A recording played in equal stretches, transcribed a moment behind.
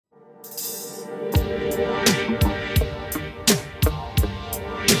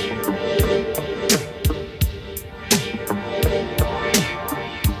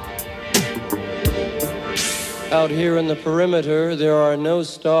Out here in the perimeter, there are no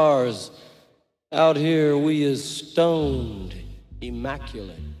stars. Out here, we is stoned,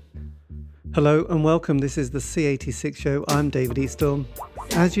 immaculate. Hello and welcome. This is the C86 show. I'm David Eastorm.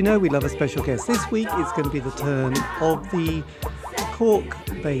 As you know, we love a special guest. This week it's going to be the turn of the Cork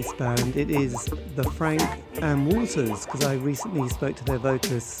bass band. It is the Frank and Waters, because I recently spoke to their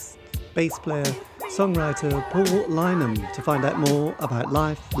vocalist, bass player, songwriter Paul Linehan to find out more about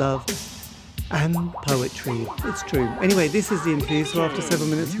life, love and poetry. It's true. Anyway, this is the interview, so after 7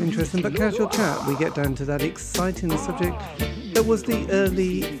 minutes of interesting but casual chat, we get down to that exciting subject that was the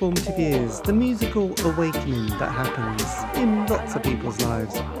early formative years, the musical awakening that happens in lots of people's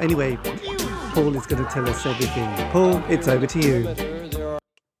lives. Anyway, Paul is going to tell us everything. Paul, it's over to you.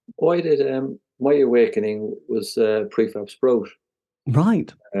 Why did my awakening was Prefab Sprout.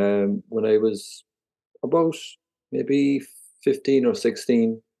 Right. When I was about maybe 15 or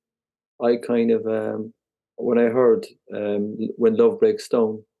 16, I kind of, when I heard When Love Breaks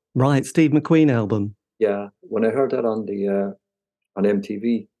Down. Right, Steve McQueen album. Yeah, when I heard that on the on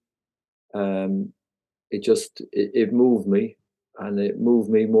MTV, it moved me, and it moved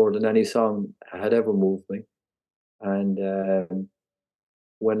me more than any song had ever moved me. And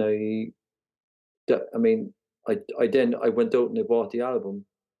when I went out and I bought the album.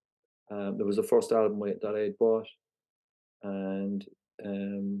 It was the first album that I had bought, and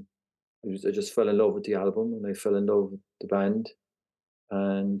I just fell in love with the album, and I fell in love with the band,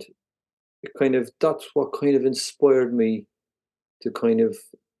 and that's what kind of inspired me to kind of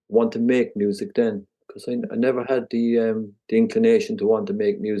want to make music then, because I never had the inclination to want to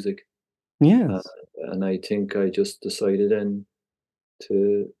make music. Yes. And I think I just decided then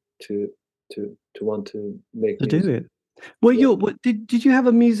to want to make music. Do it. Well, did you have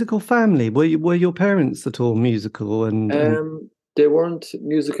a musical family? Were your parents at all musical? And they weren't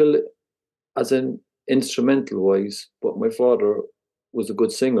musical as in instrumental wise, but my father was a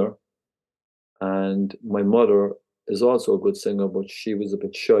good singer, and my mother is also a good singer, but she was a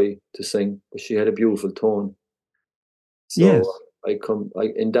bit shy to sing, but she had a beautiful tone. So yes.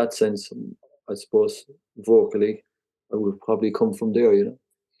 In that sense, I suppose vocally, I would probably come from there, you know.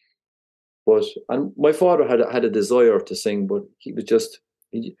 And my father had a desire to sing, but he was just,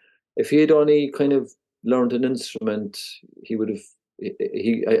 if he had only kind of learned an instrument, he would have.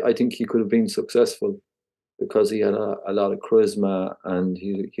 I think he could have been successful, because he had a lot of charisma, and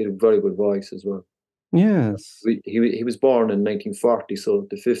he had a very good voice as well. Yes. He was born in 1940, so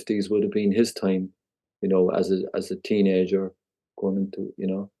the 50s would have been his time, you know, as a teenager going into, you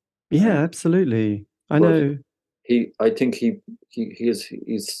know. Yeah, absolutely. I know. I think he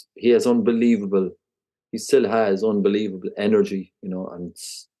has unbelievable. He still has unbelievable energy, you know, and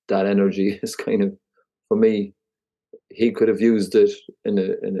that energy is kind of, for me, he could have used it in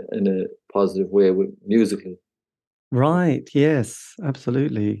a positive way with musically. Right. Yes,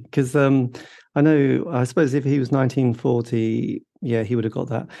 absolutely. Because I suppose if he was 1940, yeah, he would have got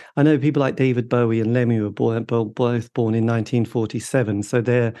that. I know people like David Bowie and Lemmy were both born in 1947. So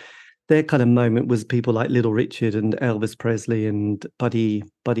their kind of moment was people like Little Richard and Elvis Presley and Buddy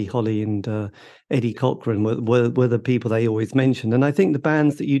Holly and Eddie Cochran were the people they always mentioned. And I think the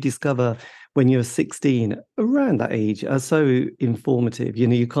bands that you discover when you're 16, around that age, are so informative. You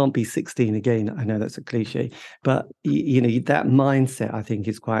know, you can't be 16 again. I know that's a cliche, but you know, that mindset, I think,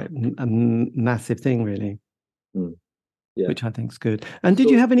 is quite a massive thing, really. Yeah. Which I think is good. And did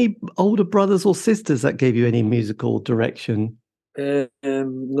you have any older brothers or sisters that gave you any musical direction?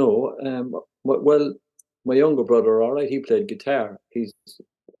 No. Well, my younger brother, all right, he played guitar. He's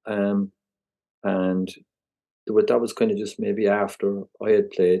and that was kind of just maybe after I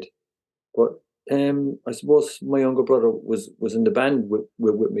had played. But I suppose my younger brother was in the band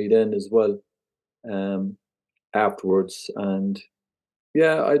with me then as well. Afterwards, and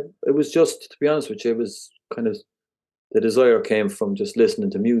yeah, it was just, to be honest with you, it was kind of, the desire came from just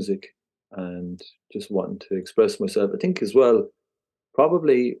listening to music and just wanting to express myself. I think as well,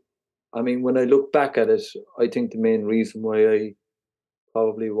 probably, I mean, when I look back at it, I think the main reason why I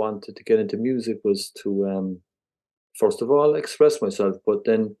probably wanted to get into music was to, first of all, express myself, but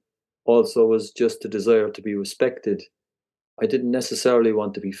then also was just the desire to be respected. I didn't necessarily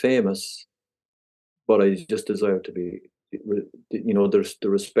want to be famous, but I just desired to be, you know, there's the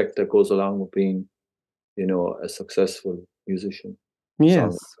respect that goes along with being, you know, a successful musician.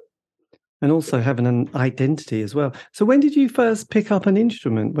 Yes. And also having an identity as well. So when did you first pick up an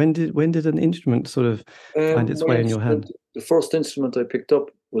instrument? When did an instrument sort of find its way in your hand? The first instrument I picked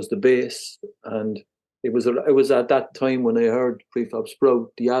up was the bass, and it was at that time when I heard Prefab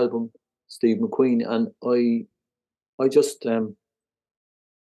Sprout, the album, Steve McQueen, and I just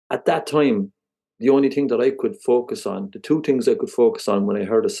at that time, the only thing that I could focus on, the two things I could focus on when I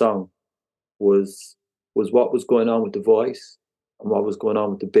heard a song was what was going on with the voice and what was going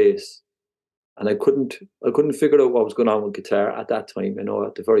on with the bass. And I couldn't figure out what was going on with guitar at that time,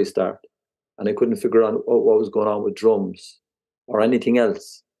 at the very start. And I couldn't figure out what was going on with drums or anything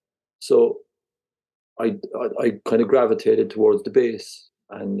else. So I kind of gravitated towards the bass,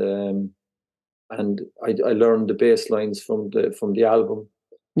 and I learned the bass lines from the album.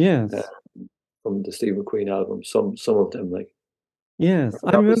 Yes. From the Steve McQueen album, some of them, like. Yes,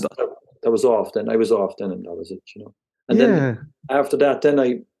 I remember. That was off then. I was off then, and that was it, And Yeah. then after that, then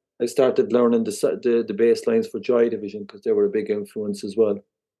I started learning the bass lines for Joy Division, because they were a big influence as well.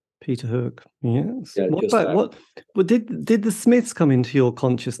 Peter Hook, yes. Yeah, what did the Smiths come into your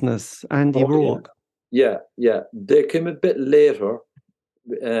consciousness? Andy Rourke? Yeah. They came a bit later,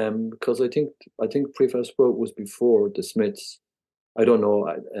 because I think Prefab Sprout was before the Smiths. I don't know,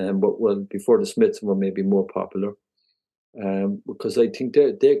 but before the Smiths were maybe more popular, because I think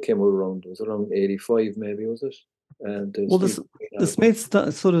they came around. It was around 85, maybe, was it? The Smiths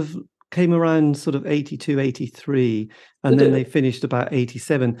sort of came around sort of 82, 83, and then they finished about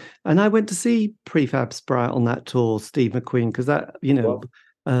 87. And I went to see Prefab Sprout on that tour, Steve McQueen, because that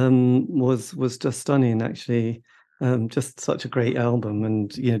was just stunning, actually. Just such a great album,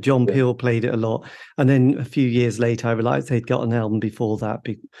 and John Peel played it a lot. And then a few years later, I realized they'd got an album before that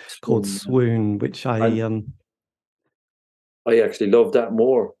called Swoon, which I actually loved that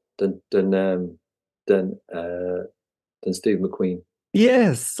more than Steve McQueen.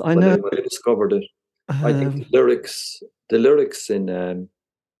 Yes, I know. When I discovered it, I think the lyrics in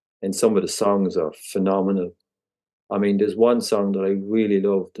some of the songs are phenomenal. I mean, there's one song that I really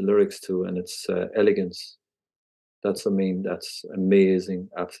love the lyrics to, and it's Elegance. That's amazing,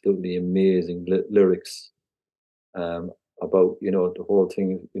 absolutely amazing lyrics, about, the whole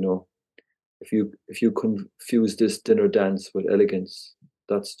thing, if you confuse this dinner dance with elegance,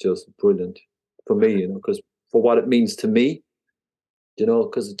 that's just brilliant for me, because for what it means to me,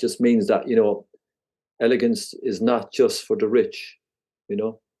 because it just means that, elegance is not just for the rich,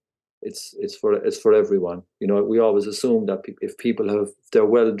 it's for everyone. We always assume that if they're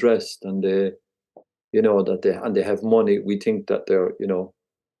well dressed and they have money, we think that they're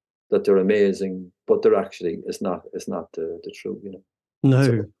that they're amazing, but they're actually, it's not the truth. No.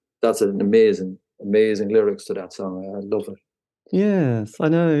 So that's an amazing lyrics to that song. I love it. Yes, I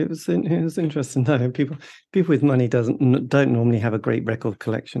know. It was interesting though. People with money don't normally have a great record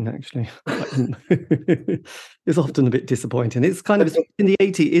collection. Actually, it's often a bit disappointing. It's kind of in the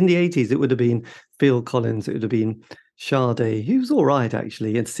 80s. It would have been Phil Collins. It would have been Sade. He was all right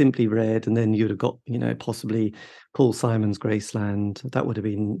actually, and Simply Red, and then you'd have got possibly Paul Simon's Graceland. That would have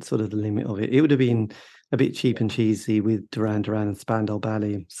been sort of the limit of it. It would have been a bit cheap and cheesy with Duran Duran and Spandau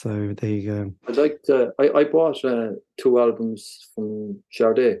Ballet. So there you go. I bought 2 albums from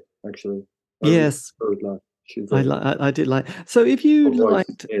Sade, actually. Yes. I did like. So if you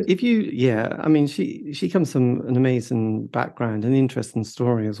liked, I mean, she comes from an amazing background, an interesting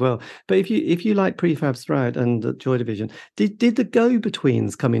story as well. But if you like Prefab Sprout and the Joy Division, did the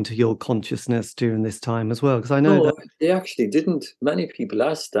Go-Betweens come into your consciousness during this time as well? Because I know that they actually didn't. Many people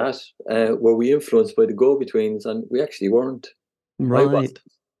asked that. Were we influenced by the Go-Betweens? And we actually weren't. Right.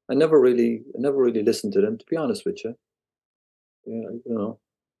 I never really listened to them, to be honest with you.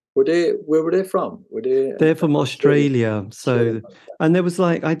 Yeah, where were they from? They're from Australia. So, and there was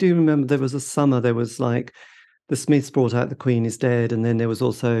I do remember there was a summer, there was the Smiths brought out The Queen is Dead, and then there was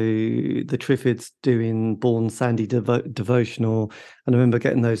also the Triffids doing Born Sandy Devotional. And I remember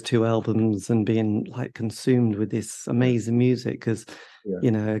getting those 2 albums and being consumed with this amazing music, because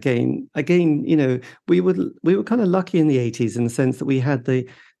again, we were kind of lucky in the 80s in the sense that we had the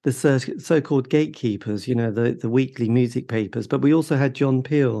so-called gatekeepers, the weekly music papers, but we also had John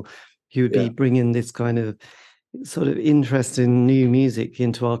Peel, who would be bringing this kind of sort of interest in new music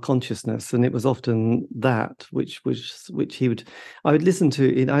into our consciousness, and it was often that which I would listen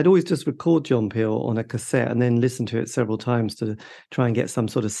to it. I'd always just record John Peel on a cassette and then listen to it several times to try and get some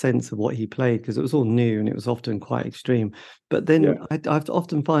sort of sense of what he played, because it was all new and it was often quite extreme. But then I'd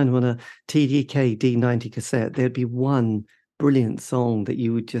often find on a TDK D90 cassette there'd be one brilliant song that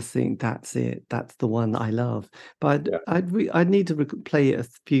you would just think, that's it, that's the one that I love. But I'd need to play it a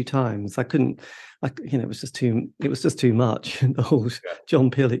few times. I couldn't, it was just too much. The whole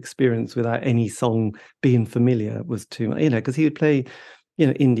John Peel experience without any song being familiar was too much, because he would play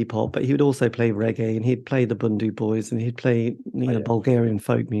indie pop, but he would also play reggae, and he'd play the Bundu Boys, and he'd play Bulgarian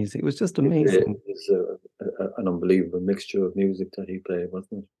folk music. It was just amazing. It's an unbelievable mixture of music that he played,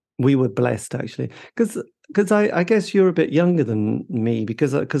 wasn't it? We were blessed, actually, because because I guess you're a bit younger than me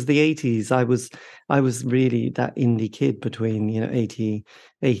because the 80s I was really that indie kid between 80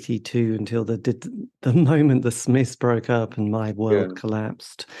 82 until the moment the Smiths broke up and my world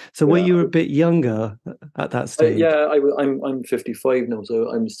collapsed. So were Yeah, you a bit younger at that stage? I'm 55 now, so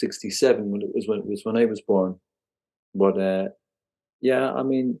I'm 67 when it was when I was born. But yeah, I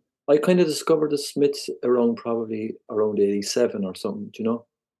mean, I kind of discovered the Smiths probably around 87 or something, do you know?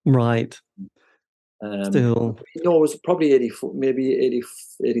 Right. Um, Still, no, it was probably 84, maybe 80,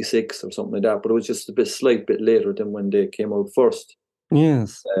 86 or something like that, but it was just a slight bit later than when they came out first.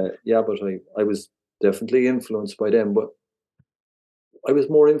 yes. Yeah, but I was definitely influenced by them, but I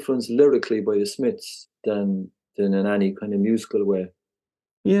was more influenced lyrically by the Smiths than in any kind of musical way. Uh,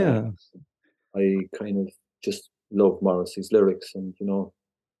 Yeah. I kind of just love Morrissey's lyrics, and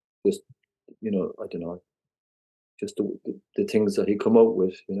just I don't know, just the things that he come out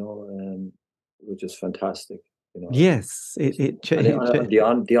with, were just fantastic. Yes. Just, and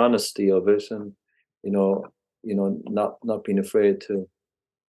the honesty of it, and you know, not being afraid to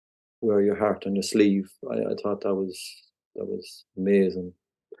wear your heart on your sleeve. I thought that was amazing.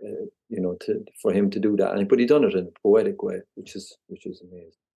 For him to do that, but he done it in a poetic way, which is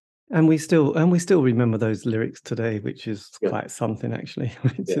amazing. And we still remember those lyrics today, which is Yeah, quite something actually,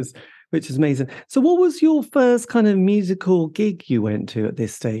 yeah. which is amazing. So what was your first kind of musical gig you went to at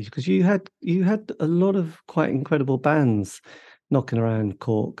this stage? Because you had a lot of quite incredible bands knocking around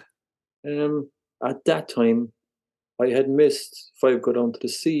Cork. At that time, I had missed Five Go Down to the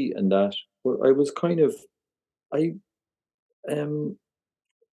Sea and that, but I was kind of I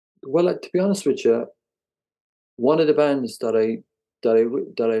well, to be honest with you, one of the bands that I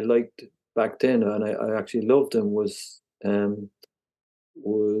liked back then, and I actually loved them, was a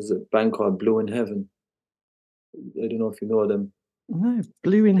band called Blue in Heaven. I don't know if you know them. No,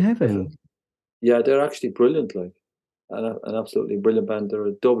 Blue in Heaven. Yeah, they're actually brilliant, like an absolutely brilliant band. They're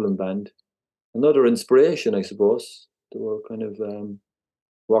a Dublin band. Another inspiration, I suppose. They were kind of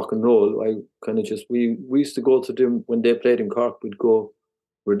rock and roll. I kind of just we used to go to them when they played in Cork. We'd go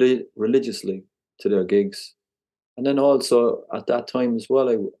religiously to their gigs, and then also at that time as well,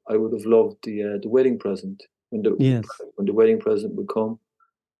 I would have loved the Wedding Present Yes. when the Wedding Present would come.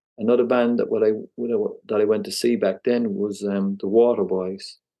 Another band that I went to see back then was the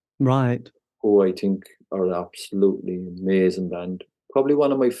Waterboys, Right. who I think are an absolutely amazing band. Probably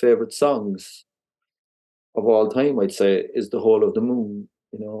one of my favorite songs of all time, I'd say, is "The Whole of the Moon."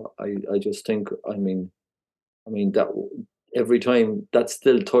 I just think, that every time that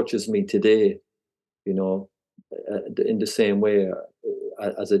still touches me today. In the same way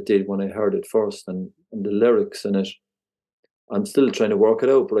as it did when I heard it first, and the lyrics in it. I'm still trying to work it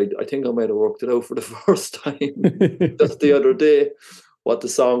out, but I think I might have worked it out for the first time just the other day, what the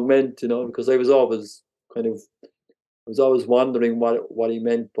song meant, because I was always wondering what he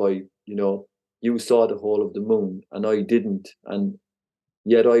meant by, you saw the whole of the moon and I didn't. And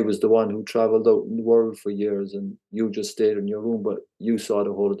yet I was the one who traveled out in the world for years and you just stayed in your room, but you saw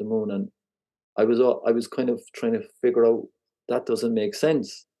the whole of the moon. And I was kind of trying to figure out that doesn't make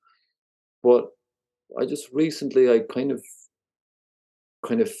sense. But I just recently, I kind of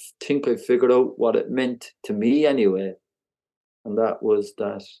think I figured out what it meant to me anyway. And that was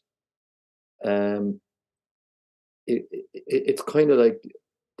that um, it's kind of like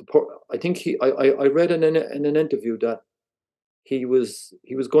I think I read in an interview that he was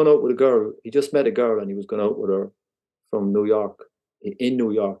going out with a girl. He just met a girl and he was going out with her from New York, in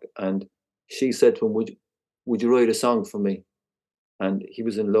New York, and she said to him, "Would you write a song for me?" And he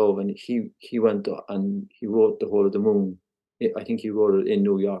was in love, and he went and he wrote "The Whole of the Moon." I think he wrote it in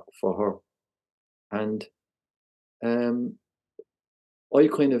New York for her, and um, I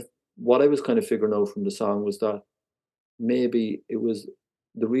kind of what I was kind of figuring out from the song was that maybe it was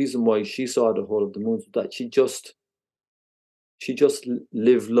the reason why she saw the whole of the moon, that she just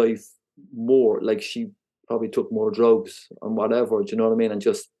lived life more, like she probably took more drugs and whatever, do you know what I mean? And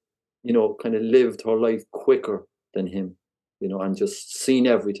just, kind of lived her life quicker than him, and just seen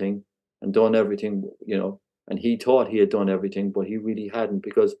everything and done everything, and he thought he had done everything, but he really hadn't,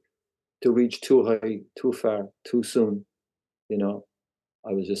 because to reach too high, too far, too soon, you know,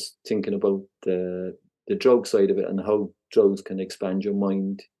 I was just thinking about the drug side of it and how drugs can expand your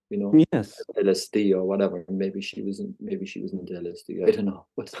mind, Yes. LSD or whatever. Maybe she was into LSD. I don't know,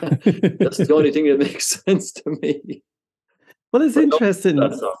 but that's the only thing that makes sense to me. Well, it's But interesting.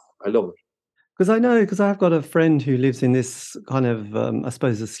 I love it. Because I've got a friend who lives in this kind of, I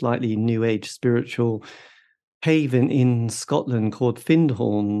suppose, a slightly new age spiritual haven in Scotland called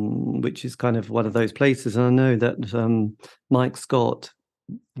Findhorn, which is kind of one of those places. And I know that Mike Scott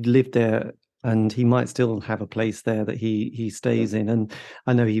lived there and he might still have a place there that he stays in. And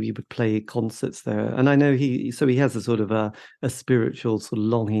I know he would play concerts there, and I know he has a sort of a spiritual sort of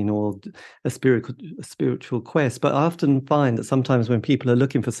longing, or a spiritual quest. But I often find that sometimes when people are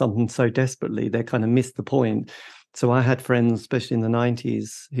looking for something so desperately, they kind of miss the point. So I had friends, especially in the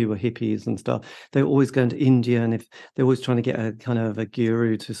 90s, who were hippies and stuff. They were always going to India, and if they're always trying to get a kind of a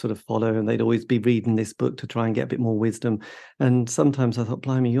guru to sort of follow, and they'd always be reading this book to try and get a bit more wisdom. And sometimes I thought,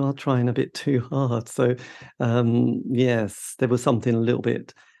 blimey, you are trying a bit too hard. So yes, there was something a little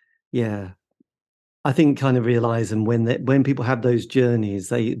bit, yeah. I think kind of realizing when people have those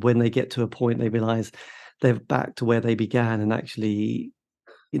journeys, when they get to a point, they realize they're back to where they began, and actually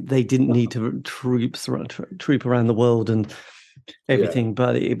they didn't need to troop around the world and everything,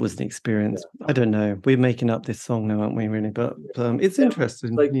 but it was an experience. I don't know. We're making up this song now, aren't we? Really, but it's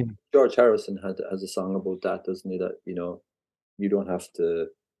interesting. Like George Harrison has a song about that, doesn't he? That you don't have to,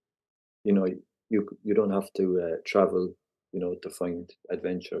 you don't have to travel, to find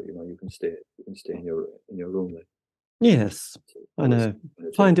adventure. You can stay in your room. Like. Yes, I know.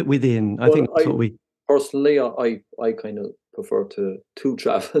 Find it within. I think that's what we. Personally, I kind of prefer to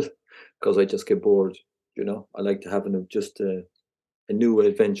travel because I just get bored. I like to have just a new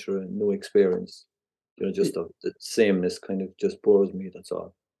adventure, a new experience. Just the sameness kind of just bores me. That's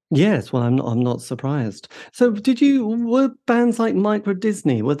all. Yes, well, I'm not surprised. So, were bands like Micro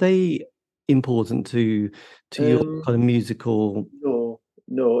Disney, were they important to your kind of musical?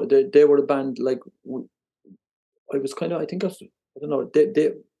 No, they were a band like I was kind of. I think I don't know.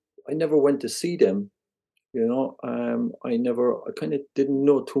 I never went to see them. I kind of didn't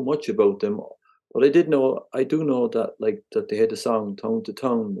know too much about them, but I do know that that they had a song "Town to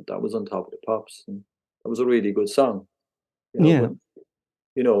Town" that was on Top of the Pops, and that was a really good song. Yeah.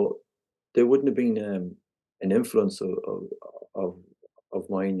 But, they wouldn't have been an influence of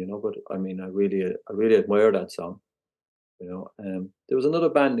mine, But I mean, I really admire that song. There was another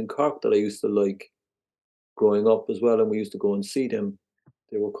band in Cork that I used to like growing up as well, and we used to go and see them.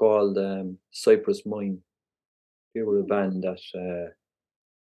 They were called Cypress Mine. They were a band that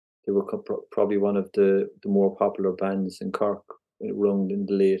they were probably one of the more popular bands in Cork around in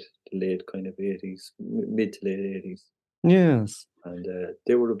the late kind of 80s, mid to late 80s. Yes. And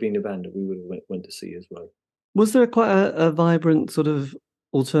they would have been a band that we would have went to see as well. Was there quite a vibrant sort of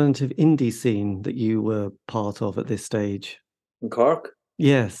alternative indie scene that you were part of at this stage? In Cork?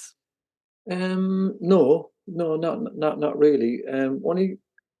 Yes. No, not really. Only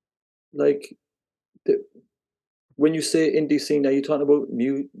like when you say indie scene, are you talking about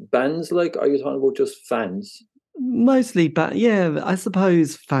bands? Like, are you talking about just fans? Mostly, but yeah, I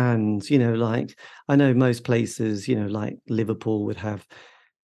suppose fans. Like I know most places, like Liverpool would have,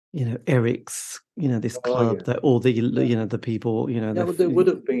 Eric's, this club that all the the people, Yeah, but there would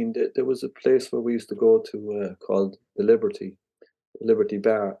have been. There was a place where we used to go to called the Liberty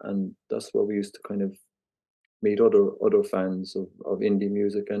Bar, and that's where we used to kind of meet other fans of indie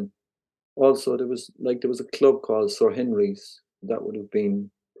music. And also there was a club called Sir Henry's. That would have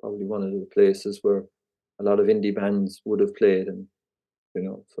been probably one of the places where a lot of indie bands would have played, and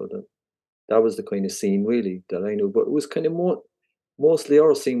so that was the kind of scene really that I knew. But it was kind of mostly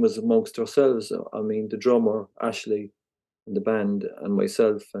our scene was amongst ourselves. I mean, the drummer Ashley and the band and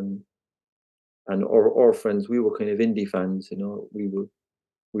myself and our friends, we were kind of indie fans. We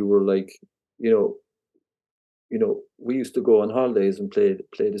were like, we used to go on holidays and play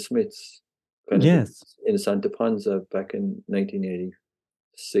the Smiths, kind of in Santa Ponza back in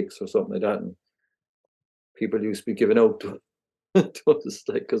 1986 or something like that, and people used to be giving out to us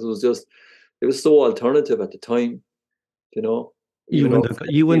because it was so alternative at the time, You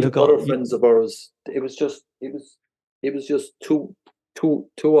wouldn't have got other friends of ours. It was just too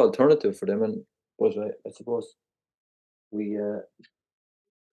alternative for them, and but I suppose we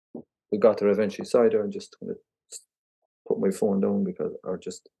got there eventually. So I just kind of put my phone down or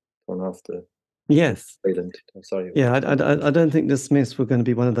just turn off the silent. I'm sorry. Yeah, I don't think the Smiths were going to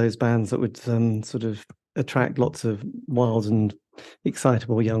be one of those bands that would sort of attract lots of wild and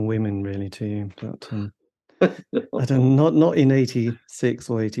excitable young women really to you. But I don't not in 86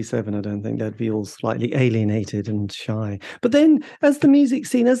 or 87. I don't think they'd be all slightly alienated and shy. But then, as the music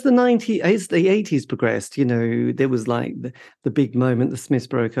scene, as the 80s progressed, there was like the big moment. The Smiths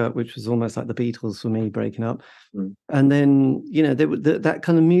broke up, which was almost like the Beatles for me breaking up. And then that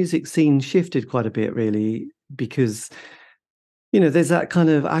kind of music scene shifted quite a bit, really, because There's that kind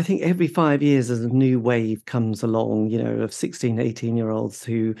of, I think every 5 years as a new wave comes along, of 16, 18-year-olds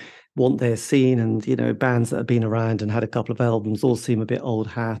who want their scene, and, bands that have been around and had a couple of albums all seem a bit old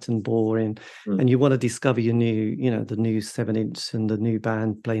hat and boring. And you want to discover your new, the new 7-inch and the new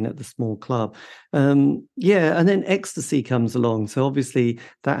band playing at the small club. Yeah. And then Ecstasy comes along. So obviously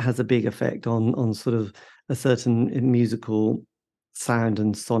that has a big effect on sort of a certain musical sound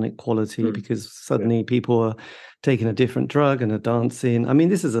and sonic quality, because suddenly people are taking a different drug and are dancing. I mean,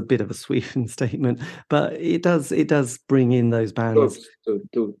 this is a bit of a sweeping statement, but it does bring in those bands.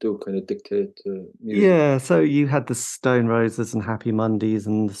 Do kind of dictate music. Yeah, so you had the Stone Roses and Happy Mondays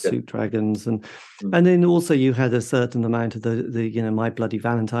and the Soup Dragons, and then also you had a certain amount of the My Bloody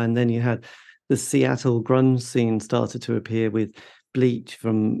Valentine. Then you had the Seattle grunge scene started to appear with Bleach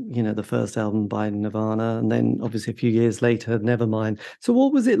from the first album by Nirvana, and then obviously a few years later Nevermind. So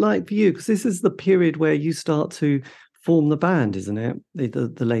what was it like for you? Because this is the period where you start to form the band, isn't it?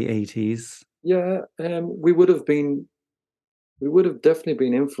 The late 80s. Yeah, we would have definitely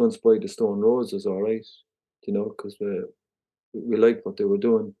been influenced by the Stone Roses, all right, because we liked what they were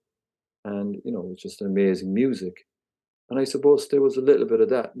doing, and it was just amazing music. And I suppose there was a little bit of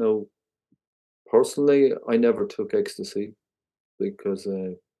that. Now, personally, I never took ecstasy because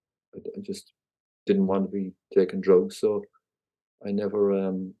I just didn't want to be taking drugs, so I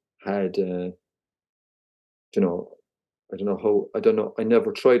never had. I don't know how. I don't know. I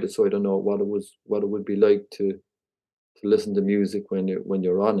never tried it, so I don't know what it would be like to listen to music when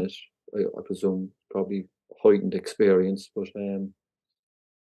you're on it. I presume probably heightened experience,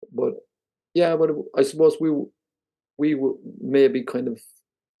 but yeah, I suppose we were maybe kind of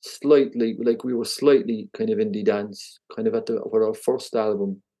slightly, like we were slightly kind of indie dance, kind of for our first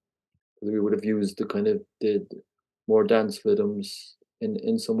album. We would have used the kind of did more dance rhythms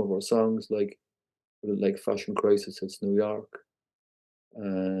in some of our songs, like Fashion Crisis Hits New York,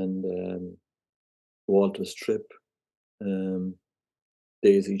 and Walter's Trip, um,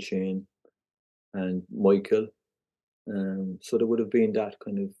 Daisy Chain, and Michael. So there would have been that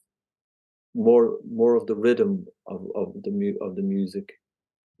kind of more of the rhythm of the music,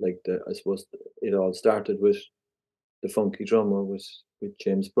 like I suppose it all started with the funky drummer with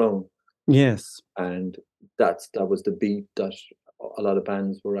James Brown, Yes. and that was the beat that a lot of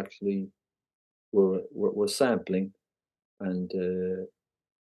bands were actually were sampling and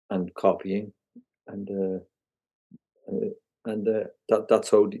copying, and that's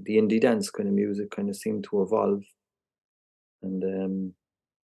how the indie dance kind of music kind of seemed to evolve. And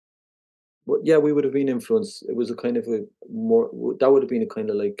but yeah, we would have been influenced. It was a kind of a more that would have been a kind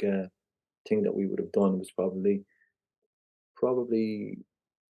of like thing that we would have done. Was probably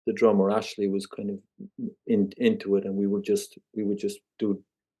the drummer Ashley was kind of into it, and we would just do.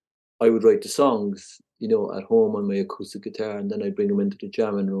 I would write the songs, at home on my acoustic guitar, and then I'd bring them into the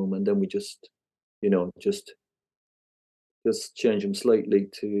jamming room, and then we just, just change them slightly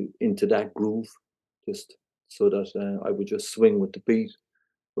into that groove, just so that I would just swing with the beat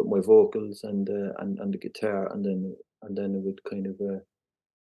with my vocals and the guitar, and then it would kind of it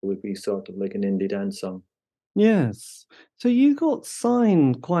would be sort of like an indie dance song. Yes. So you got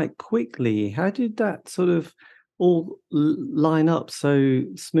signed quite quickly. How did that sort of all line up so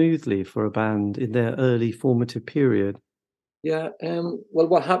smoothly for a band in their early formative period? Yeah. Well,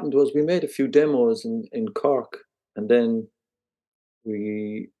 what happened was we made a few demos in Cork, and then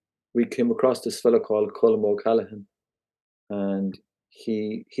we we came across this fella called Colm O'Callaghan, and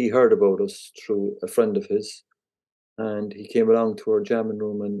he heard about us through a friend of his, and he came along to our jamming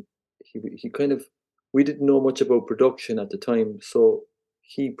room, and he kind of we didn't know much about production at the time, so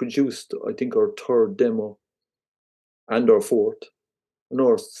he produced, I think, our third demo and our fourth.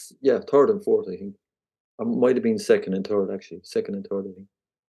 No, yeah, third and fourth, I think. It might have been second and third, actually, second and third, I think.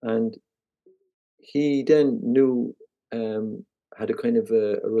 And he then had a kind of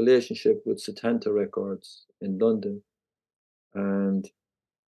a relationship with Satanta Records in London, and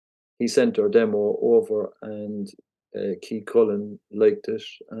he sent our demo over, and Keith Cullen liked it,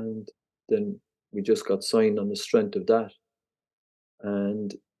 and then we just got signed on the strength of that.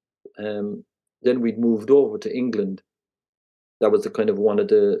 And then we'd moved over to England. That was the kind of one of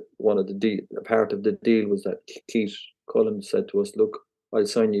the deal. Part of the deal was that Keith Cullen said to us, "Look, I'll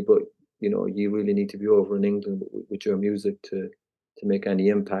sign you, but you really need to be over in England with your music to make any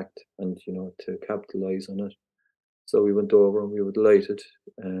impact and to capitalize on it." So we went over, and we were delighted.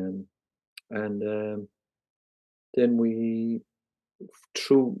 And then we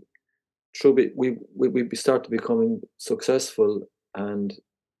through we started becoming successful, and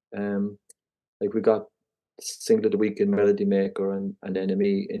like we got Single of the Week in Melody Maker and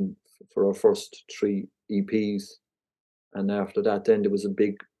Enemy in for our first three EPs, And after that, then there was a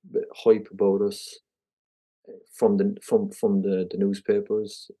big hype about us from the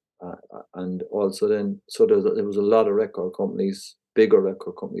newspapers, and also then so there was a lot of record companies, bigger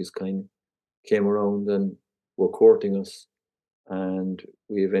record companies, kind of came around and were courting us, and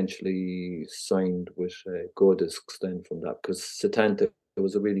we eventually signed with Go Discs then from that, because Setanta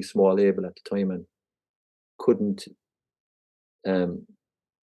was a really small label at the time and couldn't um,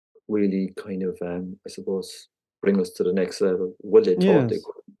 really kind of I suppose bring us to the next level. Well, they thought they Yes.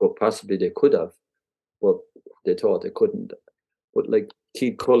 could, but possibly they could have, but they thought they couldn't. But like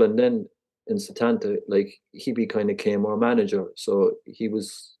Keith Cullen then in Setanta, like he kind of came our manager, so we were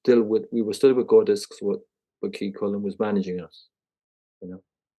still with Go Discs, but Keith Cullen was managing us, you know.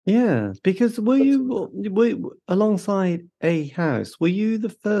 Yeah, because That's alongside A House, were you the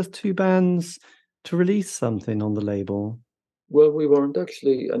first two bands to release something on the label? Well, we weren't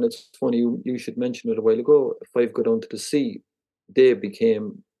actually, and it's funny you should mention it a while ago. Five Go Down to the Sea, they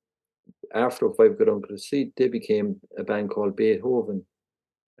became after Five Go Down to the Sea, they became a band called Beethoven,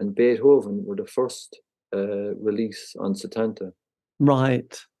 and Beethoven were the first release on Setanta.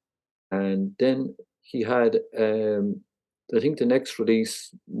 Right. And then he had, I think the next release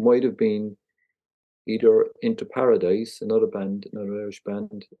might have been either Into Paradise, another band, another Irish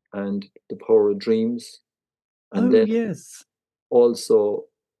band, and The Power of Dreams. And Oh, then yes. also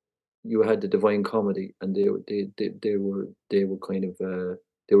you had the Divine Comedy, and they were kind of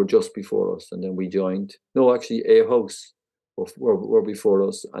they were just before us, and then we joined. No, actually, A House were before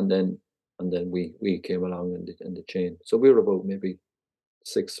us, and then we came along in the chain. So we were about maybe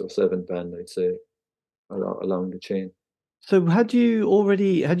 6 or 7 band, I'd say, along the chain. So had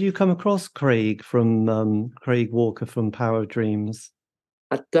you come across Craig from Craig Walker from Power of Dreams?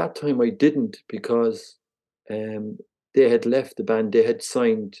 At that time, I didn't, because um, they had left the band. They had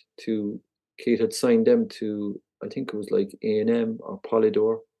signed to Keith had signed them to, I think it was like A&M or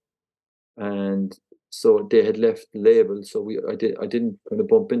Polydor, and so they had left the label. So I didn't kind of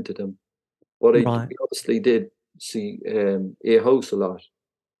bump into them, but Right. we obviously did see A House a lot.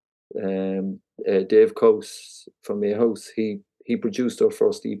 Dave Coase from A House, he produced our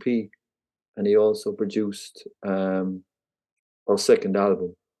first EP, and he also produced our second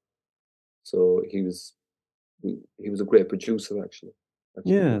album. So he was a great producer, actually.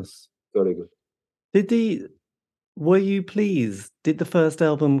 Yes. Very good. Were you pleased? Did the first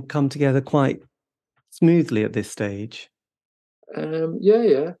album come together quite smoothly at this stage?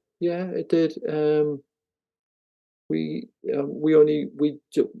 Yeah, it did. We only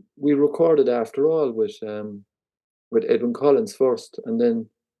we recorded after all with Edwin Collins first, and then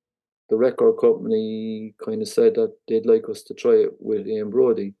the record company kind of said that they'd like us to try it with Ian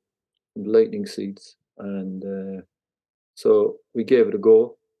Brody from the Lightning Seeds, and so we gave it a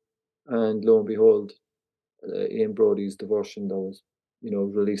go, and lo and behold, Ian Brody's the version that was,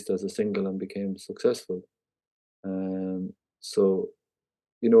 released as a single and became successful. So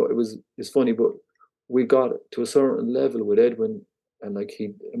it's funny, but we got to a certain level with Edwin, and like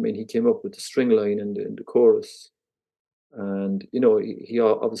he came up with the string line in the chorus, and he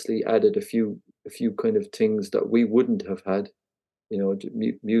obviously added a few kind of things that we wouldn't have had,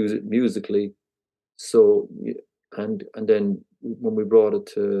 musically. So and then when we brought it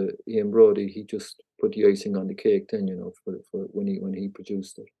to Ian Brody, he just put the icing on the cake. Then for when he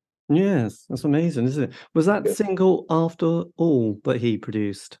produced it. Yes, that's amazing, isn't it? Was that Yeah, single After All that he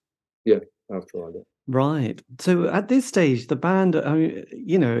produced? yeah. After all that. Right. So at this stage, the band, I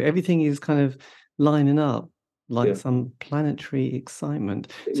mean, everything is kind of lining up like Yeah, some planetary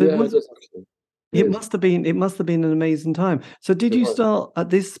excitement. So yeah. It is actually. It it is. must have been an amazing time. So did It you was. start at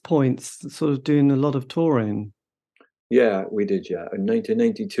this point sort of doing a lot of touring? Yeah, we did. Yeah, in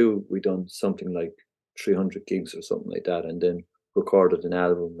 1992, we done something like 300 gigs or something like that, and then recorded an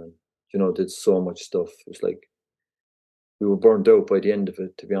album, and did so much stuff. It was like we were burnt out by the end of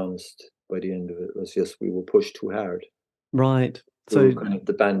it. To be honest, by the end of it, it was just we were pushed too hard. Right. We were So kind of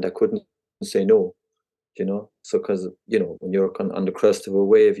the band that couldn't say no. So because when you're kind of on the crest of a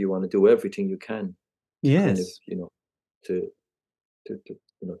wave, you want to do everything you can to kind of yes. to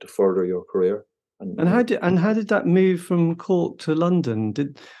to further your career. And how did that move from Cork to London?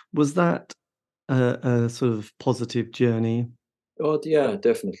 Was that a sort of positive journey? Oh yeah,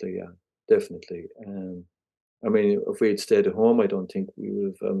 definitely, yeah, definitely. I mean, if we had stayed at home, I don't think we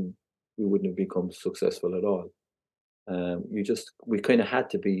wouldn't have become successful at all. We kind of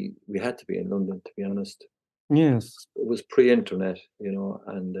we had to be in London, to be honest. Yes. It was pre-internet,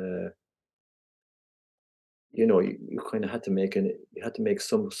 and you kind of had to you had to make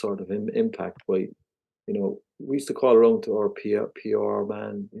some sort of impact by, we used to call around to our PR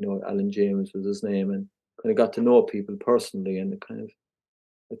man, Alan James was his name, and kind of got to know people personally, and it kind of,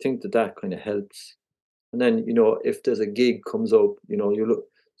 I think that kind of helps. And then, if there's a gig comes up, you look,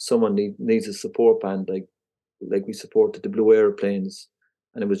 someone needs a support band, like we supported the Blue Airplanes,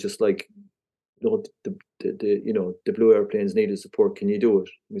 and it was just like, the Blue Airplanes needed support. Can you do it?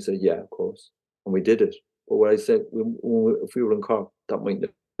 And we said, yeah, of course, and we did it. But what I said, if we were in Cork, that might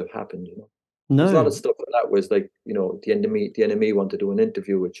not have happened. There's a lot No. of stuff like that. Was like, the enemy want to do an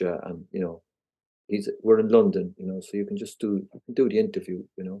interview with you, and we're in London, so you can do the interview,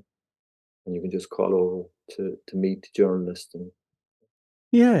 and you can just call over to meet the journalist, and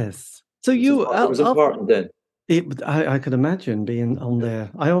Yes. So it was important then. I could imagine being on there.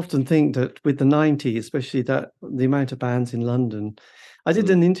 I often think that with the 90s, especially that the amount of bands in London. I did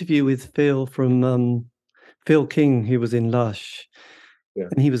an interview with Phil from Phil King, who was in Lush,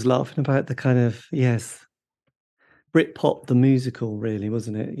 and he was laughing about the kind of, Britpop the musical, really,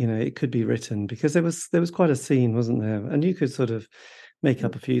 wasn't it? It could be written because there was quite a scene, wasn't there? And you could sort of make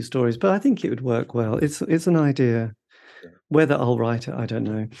up a few stories, but I think it would work well. It's an idea. Whether I'll write it, I don't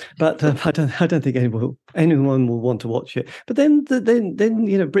know, but I don't think anyone will want to watch it. But then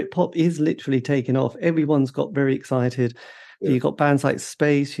Britpop is literally taken off. Everyone's got very excited. Yeah. You've got bands like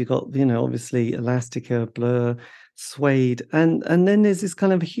Space. You've got obviously Elastica, Blur, Suede, and then there's this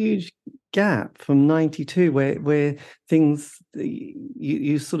kind of huge gap from '92 where things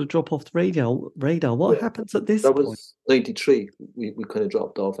you sort of drop off the radar. What happens at this point? That was '93. We kind of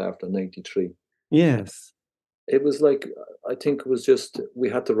dropped off after '93. Yes. It was like, I think it was just, we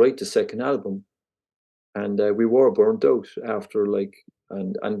had to write the second album, and we were burnt out after,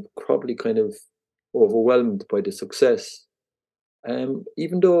 and probably kind of overwhelmed by the success.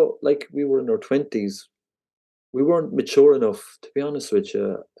 Even though we were in our 20s, we weren't mature enough, to be honest with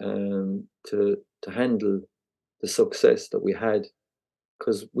you, to handle the success that we had,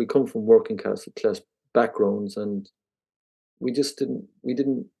 because we come from working class backgrounds, and we didn't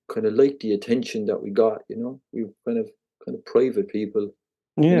kind of like the attention that we got. We were kind of private people.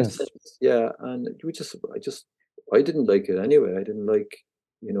 Yes. And I didn't like it anyway. I didn't like,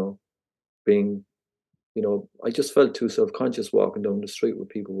 being, I just felt too self-conscious walking down the street where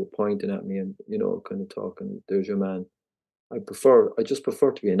people were pointing at me and, kind of talking, there's your man. I just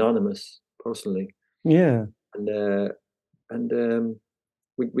prefer to be anonymous personally. Yeah. And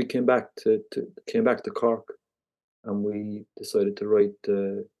we came back to Cork, and we decided to write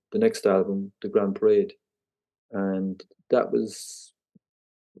the next album, The Grand Parade, and that was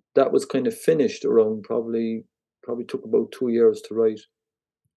kind of finished around probably took about 2 years to write,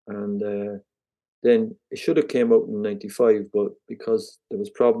 and then it should have came out in '95, but because there was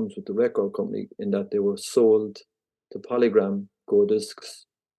problems with the record company in that they were sold to Polygram Go Discs,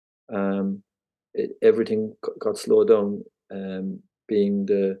 everything got slowed down, being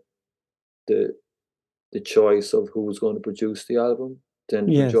the choice of who was going to produce the album, then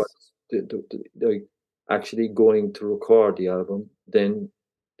yes. the actually going to record the album, then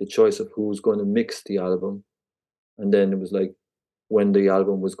the choice of who was going to mix the album, and then it was like when the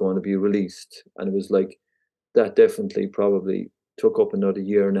album was going to be released, and it was like that definitely probably took up another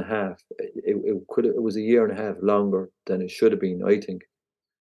year and a half. It was a year and a half longer than it should have been, I think.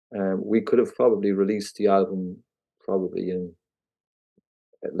 We could have probably released the album probably in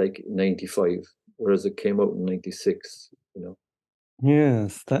like '95, whereas it came out in '96.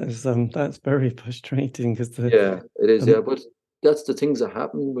 Yes, that's very frustrating because it is. But that's the things that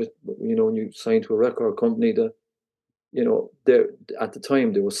happen with when you sign to a record company, that they at the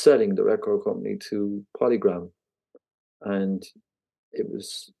time they were selling the record company to Polygram, and it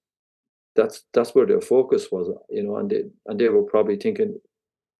was that's where their focus was, and they were probably thinking,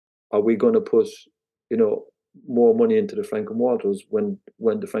 are we going to put more money into the Franklin Walters when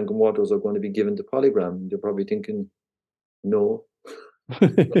the Franklin Walters are going to be given to Polygram? They're probably thinking, no.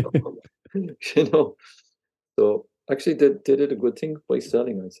 So actually they did a good thing by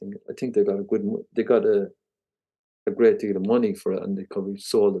selling. I think they got a great deal of money for it, and they probably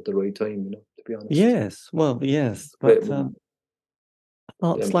sold at the right time, to be honest. Yes, well, yes, but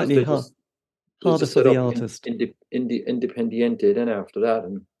slightly harder for the artist. Independiente then after that,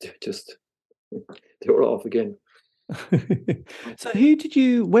 and they were off again. So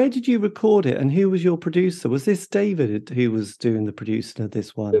where did you record it, and who was your producer? Was this David who was doing the producing of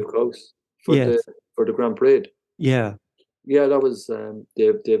this one? Dave Coase for the Grand Parade. Yeah, that was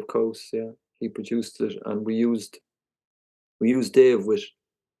Dave Coase. Yeah, he produced it, and we used Dave with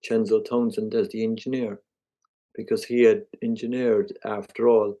Chenzo Townsend as the engineer, because he had engineered After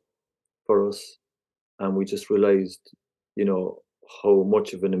All for us, and we just realized, how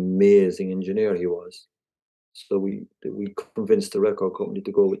much of an amazing engineer he was. So we convinced the record company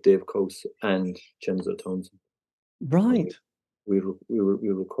to go with Dave Coase and Chenzo Townsend. Right. We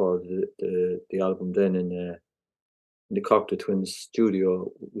recorded the album then in the Cocktail Twins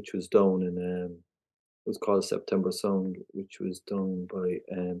studio, which was down in it was called September Sound, which was done by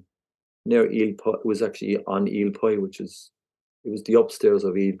near Eel Pie. It was actually on Eel Pie, it was the upstairs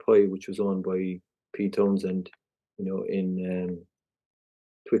of Eel Pie, which was owned by Pete Townsend, in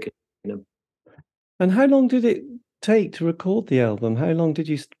Twickenham. And how long did it take to record the album? How long did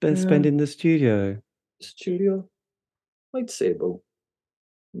you spend in the studio? Studio, I'd say about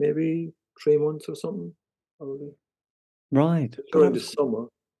maybe 3 months or something, probably. Right. During the summer.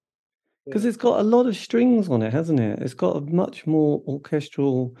 Because it's got a lot of strings on it, hasn't it? It's got a much more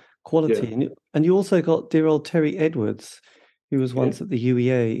orchestral quality. Yeah. And you also got dear old Terry Edwards, who was once at the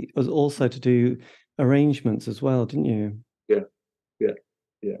UEA, was also to do arrangements as well, didn't you? Yeah.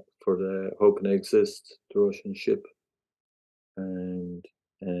 For the How Can I Exist, The Russian Ship, and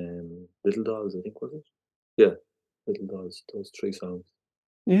Little Dolls, I think, was it? Yeah, Little Dolls, those 3 songs.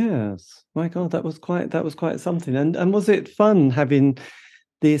 Yes. My God, that was quite something. And was it fun having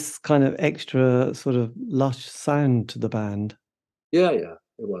this kind of extra sort of lush sound to the band? Yeah, it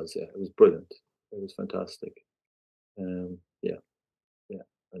was. Yeah, it was brilliant. It was fantastic.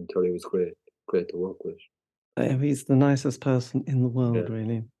 And Terry was great to work with. He's the nicest person in the world,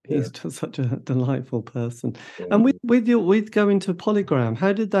 really. He's just such a delightful person. And with going to Polygram,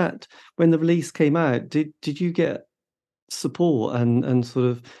 how did that, when the release came out, did you get support and sort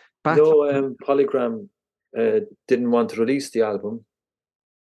of back? No, Polygram didn't want to release the album,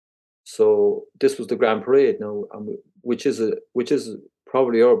 so this was the Grand Parade now, which is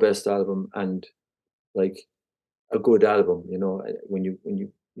probably our best album and like a good album. When you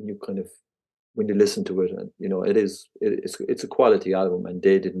kind of when you listen to it, and it's a quality album, and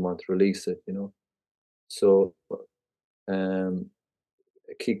they didn't want to release it. So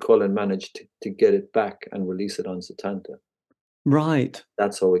Keith Cullen managed to get it back and release it on Setanta. Right.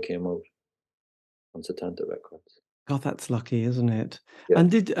 That's how it came out on Setanta Records. God, that's lucky, isn't it? Yeah.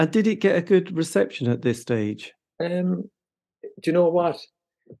 And did it get a good reception at this stage? Do you know what?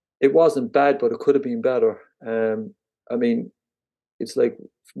 It wasn't bad, but it could have been better. I mean, it's like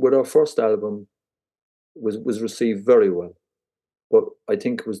with our first album was received very well, but I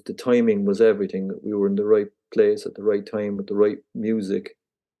think it was the timing was everything. We were in the right place at the right time with the right music.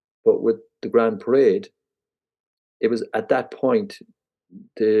 But with the Grand Parade, it was at that point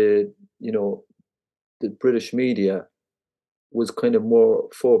the British media was kind of more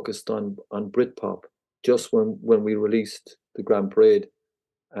focused on Britpop just when we released the Grand Parade,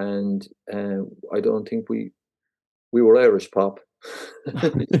 and I don't think we were Irish pop,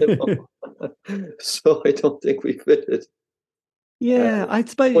 so I don't think we fitted. Yeah, I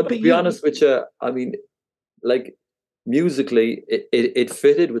suppose. But to be honest with you, I mean, like musically, it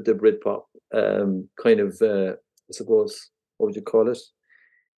fitted with the Britpop kind of. I suppose, what would you call it?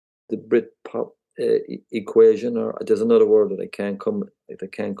 The Britpop equation, or there's another word that can't come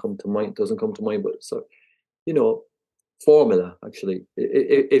to mind. Doesn't come to mind, but so formula. Actually,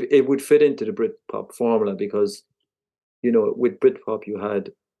 it would fit into the Britpop formula because with Britpop you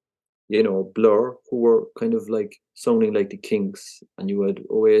had Blur, who were kind of like sounding like the Kinks, and you had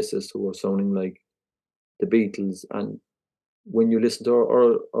Oasis, who were sounding like the Beatles. And when you listen to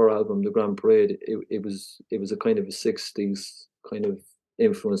our album, The Grand Parade, it was a kind of a 60s kind of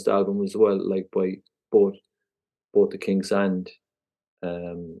influenced album as well, like by both the Kinks and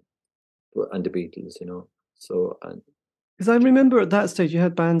the Beatles, So, and because I remember at that stage you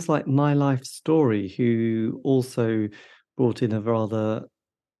had bands like My Life Story, who also brought in a rather,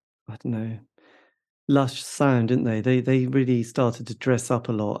 I don't know, lush sound, didn't they? They really started to dress up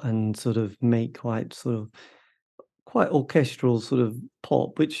a lot and sort of make quite orchestral sort of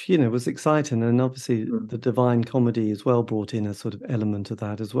pop, which was exciting. And obviously the Divine Comedy as well brought in a sort of element of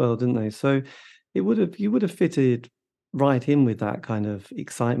that as well, didn't they? So you would have fitted right in with that kind of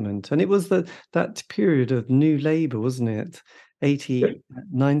excitement. And it was that period of new Labour, wasn't it?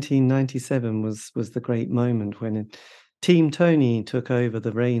 1997 was the great moment when Team Tony took over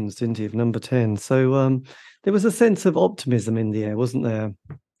the reins, didn't he, of Number 10. So there was a sense of optimism in the air, wasn't there?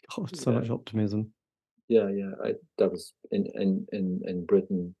 Oh, so much optimism. Yeah. That was in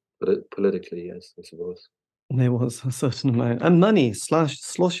Britain, but politically, yes, I suppose. There was a certain amount, and money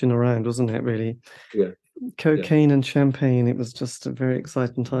sloshing around, wasn't it? Really, yeah. Cocaine and champagne. It was just a very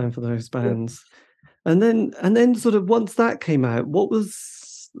exciting time for those bands. Yeah. And then, sort of once that came out, what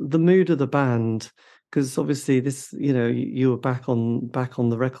was the mood of the band? Because obviously, this, you were back on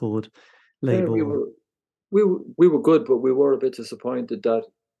the record label. Yeah, we were good, but we were a bit disappointed that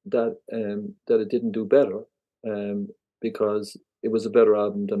it didn't do better. because it was a better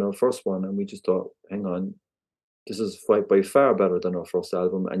album than our first one, and we just thought, hang on, this is by far better than our first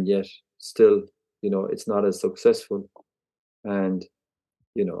album, and yet still, it's not as successful. And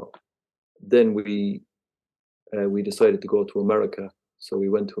then we decided to go to America, so we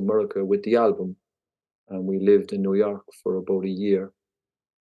went to America with the album, and we lived in New York for about a year,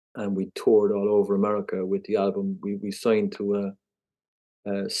 and we toured all over America with the album. We signed to a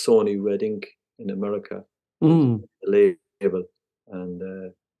Sony Red Ink in America, a label, and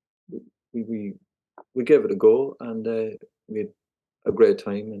we gave it a go, and we had a great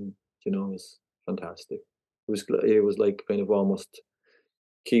time, and it was fantastic. It was like kind of almost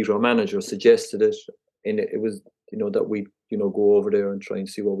Keith, our manager, suggested it, and it was that we go over there and try and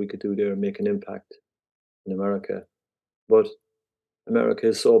see what we could do there and make an impact in America. But America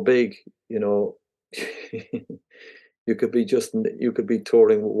is so big, you could be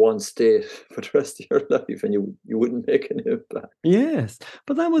touring one state for the rest of your life, and you wouldn't make an impact. Yes,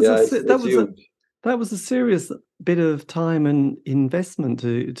 but that was that was a serious bit of time and investment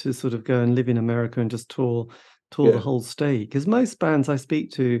to sort of go and live in America and just tour the whole state. Because most bands I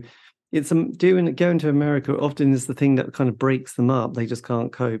speak to, it's going to America often is the thing that kind of breaks them up. They just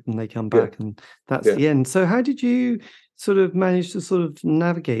can't cope, and they come back, and that's the end. So how did you sort of manage to sort of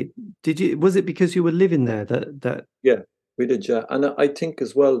navigate? Was it because you were living there that? Yeah, we did, yeah. And I think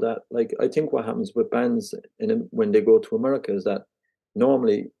as well that, I think what happens with bands when they go to America is that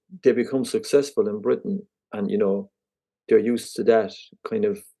normally they become successful in Britain, and they're used to that kind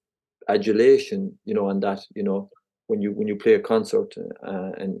of adulation, and that when you play a concert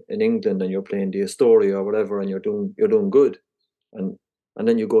in England and you're playing the Astoria or whatever, and you're doing good, and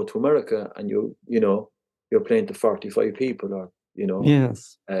then you go to America and you're playing to 45 people, or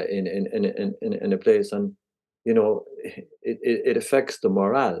yes, in a place, and it affects the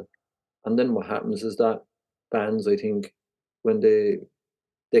morale. And then what happens is that bands, I think, when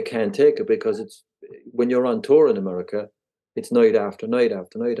they can't take it, because it's when you're on tour in America, it's night after night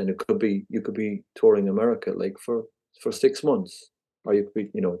after night, and you could be touring America like for 6 months, or you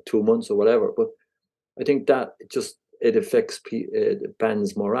could be 2 months or whatever. But I think that it affects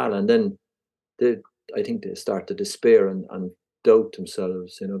bands' morale, and then I think they start to despair and doubt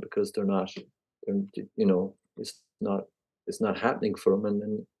themselves, because it's not happening for them, and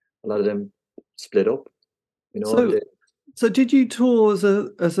then a lot of them split up, So did you tour as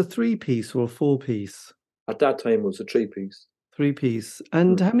a 3-piece or a 4-piece? At that time, it was a 3-piece. 3-piece.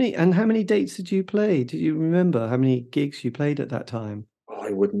 And how many dates did you play? Do you remember how many gigs you played at that time? Oh,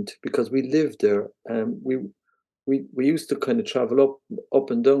 I wouldn't, because we lived there. We used to kind of travel up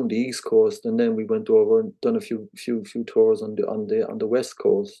and down the East Coast, and then we went over and done a few tours on the West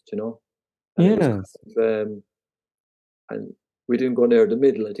Coast, And yes. And we didn't go near the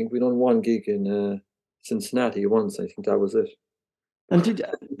middle. I think we done one gig in Cincinnati once. I think that was it. And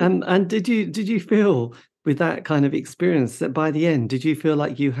did you feel with that kind of experience that by the end, did you feel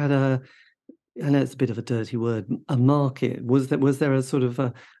like you had I know it's a bit of a dirty word, a market? Was there a sort of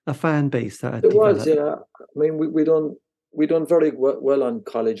a fan base that had developed? Was, yeah. I mean, we done very well on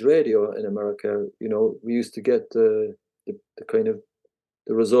college radio in America. We used to get the kind of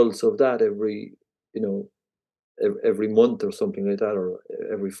the results of that every month or something like that, or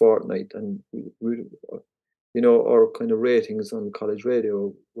every fortnight, and our kind of ratings on college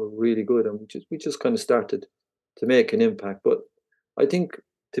radio were really good, and we just kind of started to make an impact. But I think,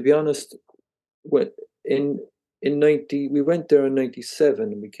 to be honest, when in 90, we went there in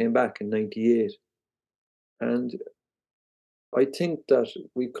 97, and we came back in 98, and I think that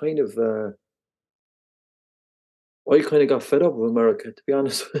we kind of I kind of got fed up with America, to be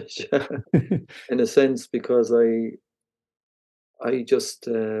honest with you, in a sense, because I just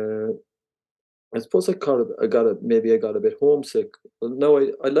I suppose I got a bit homesick. But no,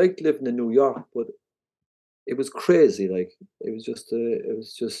 I liked living in New York, but it was crazy. Like, it was just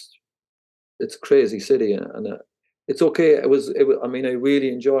it's a crazy city, and it's okay. It was. I mean, I really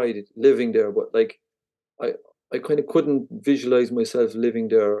enjoyed living there, but like, I kind of couldn't visualize myself living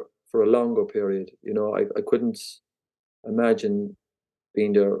there for a longer period. I couldn't imagine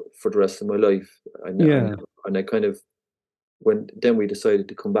being there for the rest of my life. And I kind of, then we decided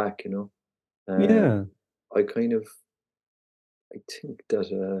to come back. I think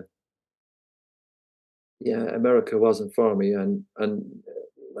that America wasn't for me, and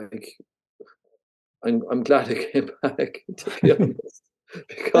like, I'm glad I came back, to be honest.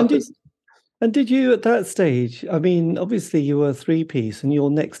 Because and did you at that stage? I mean, obviously you were a 3-piece, and your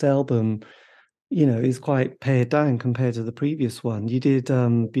next album, is quite pared down compared to the previous one. You did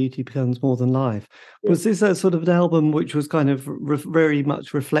Beauty Becomes More Than Life. Yeah. Was this a sort of an album which was kind of very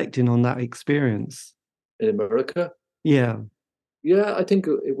much reflecting on that experience? in America. Yeah. Yeah, I think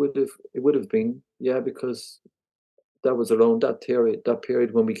it would have been, yeah, because that was around that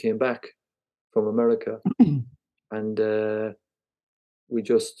period when we came back from America, and we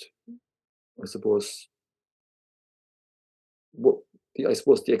just, I suppose, what I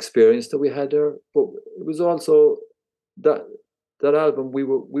suppose the experience that we had there, but it was also that that album we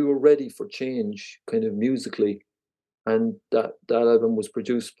were ready for change, kind of musically, and that album was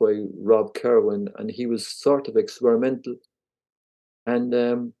produced by Rob Kerwin, and he was sort of experimental,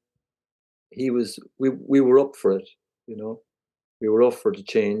 and we were up for it, you know. We were up for the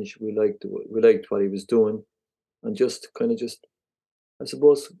change. We liked what he was doing, and just I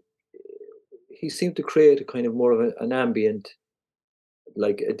suppose he seemed to create a kind of more of an ambient,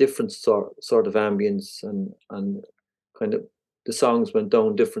 like a different sort of ambience, and kind of the songs went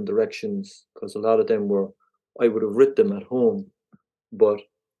down different directions, because a lot of them were, I would have written them at home, but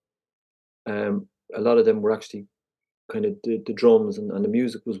a lot of them were actually kind of the drums, and the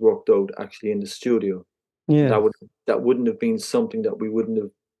music was worked out actually in the studio. Yeah. That wouldn't have been something that we wouldn't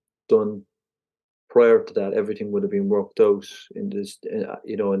have done prior to that. Everything would have been worked out in this, in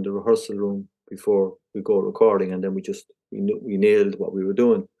the rehearsal room before we go recording, and then we nailed what we were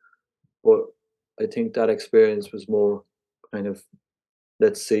doing. But I think that experience was more kind of,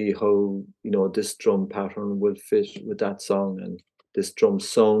 let's see how, this drum pattern would fit with that song, and this drum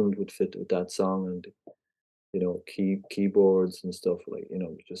sound would fit with that song, and keyboards and stuff, like,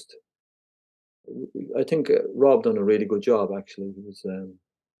 just I think Rob done a really good job, actually. He was,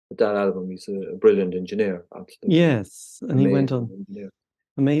 with that album, he's a brilliant engineer, absolutely Yes. And he went amazing on engineer.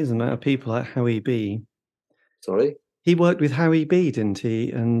 amazing amount of people like Howie B. Sorry. He worked with Howie B, didn't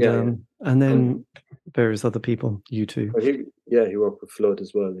he? And Yeah, yeah. and And then various other people, you too. he worked with Flood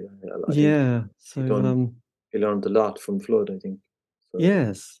as well. Yeah, I think Yeah. So he done he learned a lot from Flood, I think. So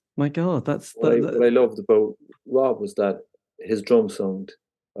yes. My God, that's what I loved about Rob was that his drum sound.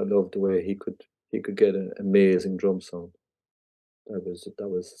 I loved the way he could get an amazing drum sound. That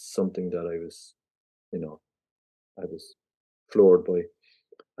was something that you know, I was floored by,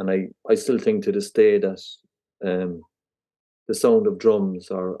 and I still think to this day that um, the sound of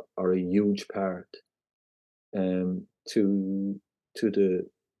drums are a huge part, to the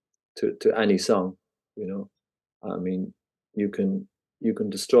to any song. You know, I mean, you can you can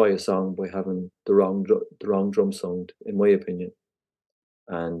destroy a song by having the wrong drum sound, in my opinion.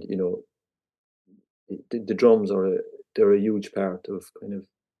 And the drums they're a huge part of kind of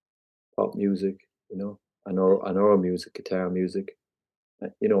pop music, and our music, guitar music.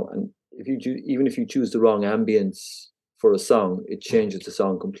 And even if you choose the wrong ambience for a song, it changes the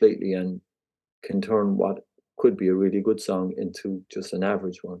song completely, and can turn what could be a really good song into just an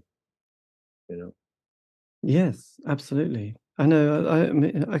average one. You know. Yes, absolutely. I know.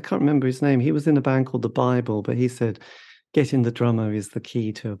 I can't remember his name. He was in a band called The Bible, but he said getting the drummer is the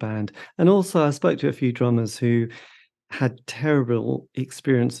key to a band. And also, I spoke to a few drummers who had terrible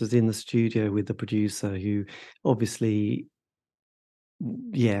experiences in the studio with the producer, who obviously,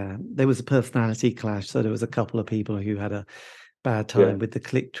 yeah, there was a personality clash. So there was a couple of people who had a bad Yeah. time with the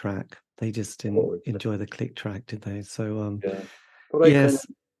click track. They just didn't Oh, enjoy the click track, did they? So, yeah. But yes,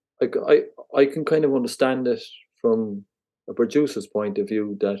 I can kind of understand it from a producer's point of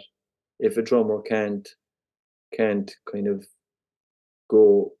view, that if a drummer can't kind of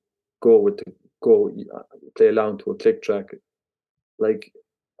go go with the go play along to a click track, like,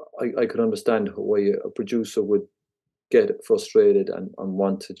 I could understand why a producer would get frustrated, and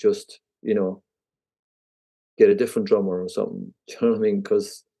want to just, get a different drummer or something. Do you know what I mean?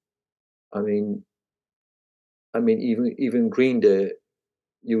 Because I mean, even Green Day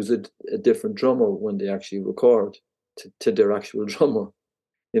use a different drummer when they actually record to their actual drummer.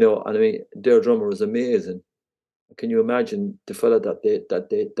 And I mean, their drummer is amazing. Can you imagine the fella that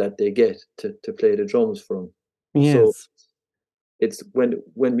they get to play the drums for them? So yes, it's when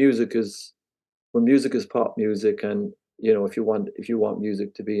music is pop music, and if you want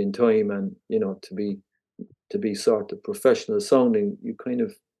music to be in time, and to be sort of professional sounding, you kind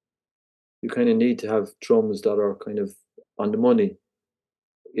of need to have drums that are kind of on the money,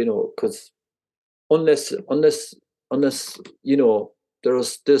 because unless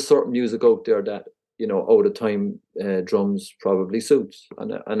there's certain music out there that, out of time, drums probably suits,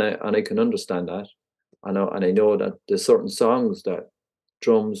 and I can understand that. And I know that there's certain songs that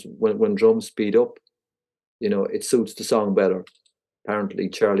drums, when drums speed up, it suits the song better. Apparently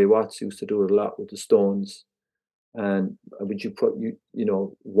Charlie Watts used to do it a lot with the Stones, and would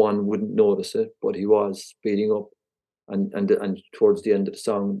one wouldn't notice it, but he was speeding up, and towards the end of the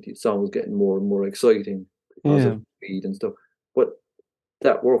song was getting more and more exciting because yeah. of speed and stuff. But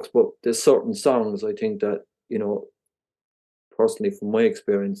that works. But there's certain songs I think that, personally from my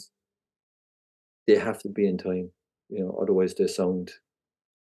experience, they have to be in time, otherwise they sound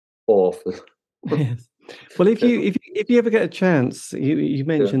awful. Yes. Well, if you ever get a chance, you Yeah.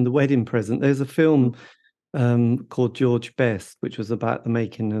 mentioned The Wedding Present. There's a film called George Best, which was about the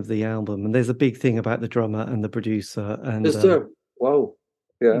making of the album, and there's a big thing about the drummer and the producer, and Is there? Wow.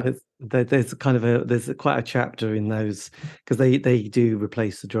 Yeah. there's quite a chapter in those, because they do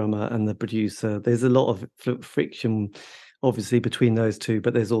replace the drummer and the producer. There's a lot of friction, obviously, between those two,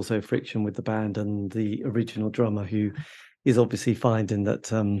 but there's also friction with the band and the original drummer, who is obviously finding that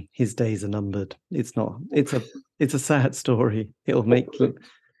his days are numbered. It's not. It's a sad story. It'll make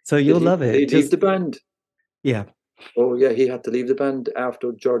so Did you'll he love did he it. leave Just the band? yeah. Oh yeah, he had to leave the band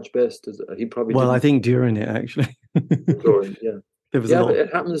after George Best. He probably Well, I didn't think during it actually, during, yeah. there was a Yeah, lot but of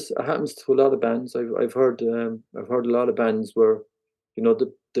it happens to a lot of bands. I've heard a lot of bands where,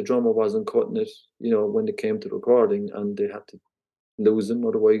 the drummer wasn't cutting it, when they came to recording, and they had to lose him,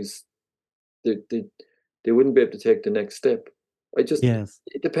 otherwise they they, they wouldn't be able to take the next step. yes.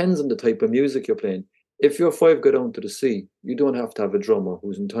 It depends on the type of music you're playing. If you're Five Go Down to the Sea, you don't have to have a drummer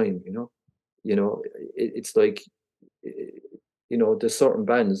who's in time, it's like, there's certain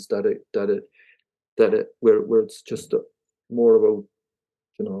bands where it's just more about,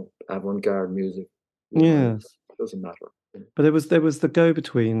 avant-garde music, and Yes. it doesn't matter. But there was the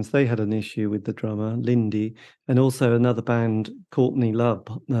Go-Betweens. They had an issue with the drummer, Lindy, and also another band, Courtney Love,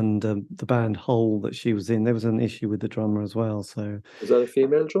 and the band Hole that she was in. There was an issue with the drummer as well. So Is that a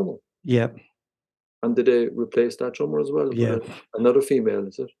female drummer? yeah, And did they replace that drummer as well with yeah. another female?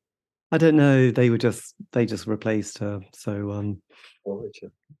 Is it? I don't know. They just replaced her. So Oh, right, yeah.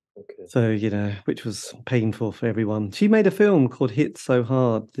 Okay. which was painful for everyone. She made a film called Hit So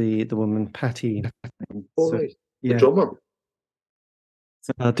Hard. The woman Patty. All So right. The yeah. drummer.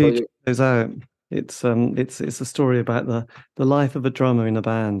 So Oh, do check those out. It's a story about the life of a drummer in a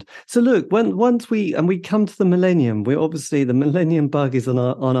band. So look, once we come to the millennium, we're obviously the millennium bug is on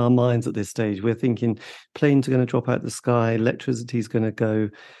our minds at this stage. We're thinking planes are going to drop out the sky, electricity is going to go,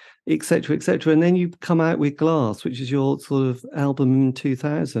 etc., etc. And then you come out with Glass, which is your sort of album in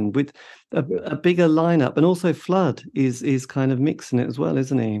 2000 with yeah. a bigger lineup, and also Flood is kind of mixing it as well,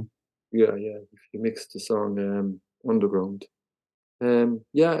 isn't he? Yeah, yeah. He mixed the song Underground.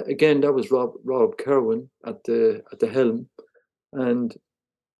 Yeah, again, that was Rob Kerwin at the helm, and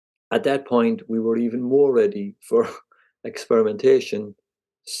at that point we were even more ready for experimentation.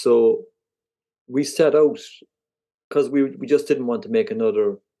 So we set out, because we just didn't want to make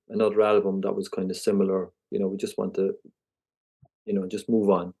another album that was kind of similar. We just want to, just move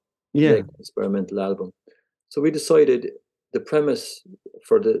on, Yeah. make an experimental album. So we decided the premise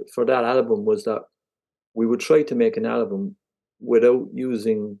for that album was that we would try to make an album without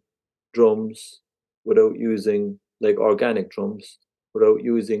using drums, without using like organic drums, without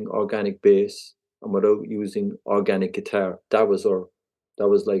using organic bass, and without using organic guitar. That was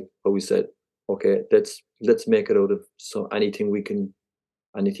like how we said, okay, let's make it out of anything we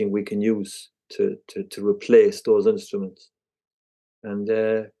can use to replace those instruments.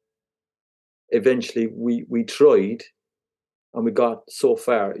 And eventually we tried, and we got so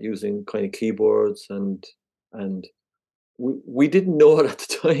far using kind of keyboards, and we didn't know it at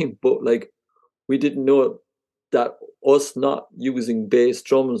the time, but like we didn't know that us not using bass,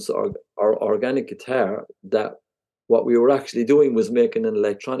 drums, or organic guitar, that what we were actually doing was making an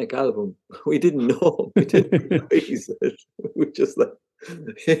electronic album. We didn't know. We didn't realize it. We just like,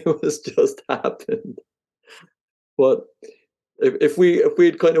 it was just happened. But if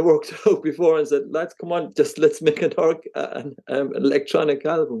we'd kind of worked out before and said, let's make an electronic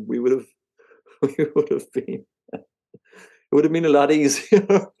album, we would have we would have been it would have been a lot easier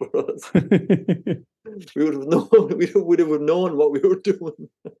for us. We would have known. We would have known what we were doing.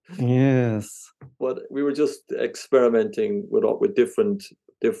 Yes. But we were just experimenting with different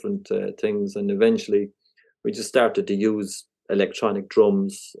things, and eventually we just started to use electronic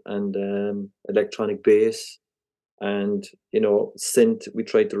drums and electronic bass, and synth. We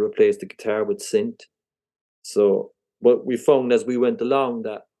tried to replace the guitar with synth. So, but we found as we went along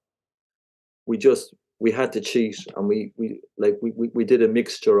that we had to cheat, and we did a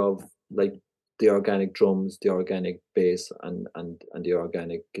mixture of like the organic drums, the organic bass, and the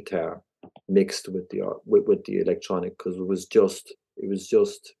organic guitar mixed with the electronic, because it was just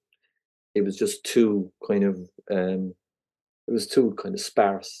too kind of it was too kind of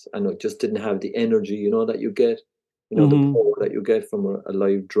sparse, and it just didn't have the energy that you get, the power that you get from a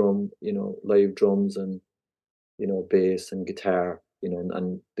live drum, live drums, and bass and guitar,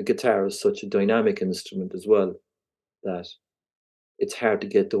 and the guitar is such a dynamic instrument as well, that it's hard to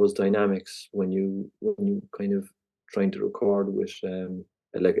get those dynamics when you kind of trying to record with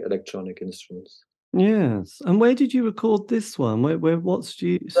electronic instruments. Yes. And where did you record this one? What That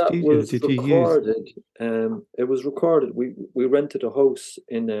studio was did you use? recorded. It was recorded. We rented a house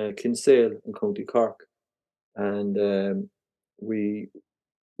in Kinsale in County Cork, and we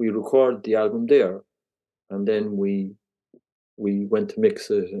we recorded the album there, and then we went to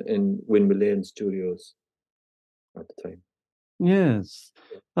mix it in Windmill Lane Studios at the time. Yes.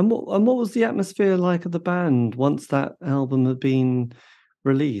 And what was the atmosphere like of the band once that album had been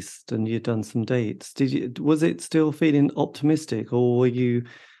released and you'd done some dates? Was it still feeling optimistic, or were you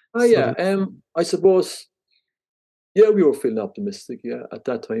Oh sort yeah, of I suppose, yeah, we were feeling optimistic, yeah, at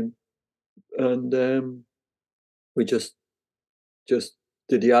that time, and we just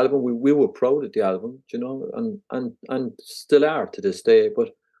did the album. We were proud of the album, you know, and still are to this day.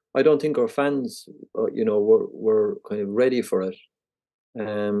 But I don't think our fans, were kind of ready for it,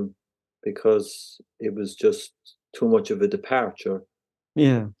 um, because it was just too much of a departure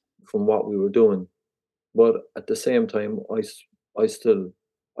yeah. from what we were doing. But at the same time, I still,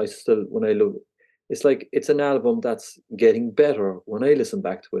 when I look, it's like it's an album that's getting better when I listen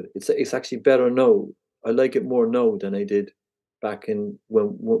back to it. It's actually better now. I like it more now than I did back in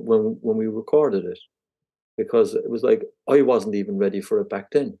when we recorded it, because it was like I wasn't even ready for it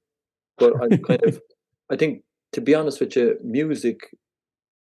back then. But I think, to be honest with you,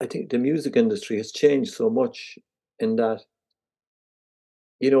 I think the music industry has changed so much in that,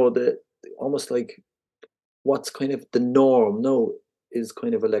 the almost like what's kind of the norm now is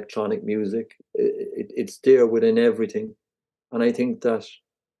kind of electronic music. It's there within everything, and I think that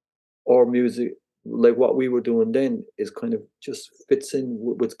our music, like what we were doing then, is kind of just fits in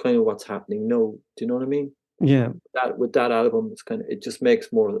with kind of what's happening now. Do you know what I mean? Yeah. That with that album, it just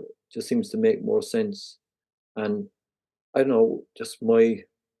makes more, just seems to make more sense. And I don't know, just I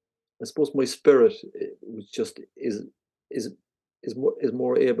suppose my spirit was just is is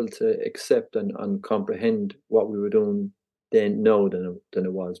more able to accept and comprehend what we were doing then now than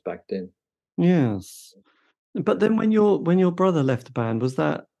it was back then. Yes. But then when your brother left the band, was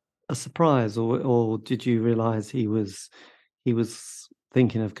that a surprise, or did you realize he was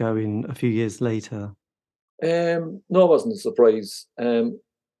thinking of going a few years later? No, it wasn't a surprise.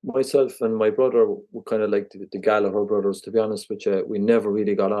 Myself and my brother were kind of like the Gallagher brothers. To be honest with you, we never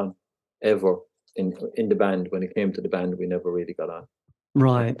really got on, ever in the band. When it came to the band, we never really got on.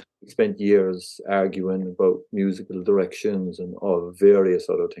 Right. We spent years arguing about musical directions and all various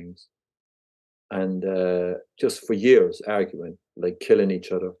other things, and just for years arguing, like killing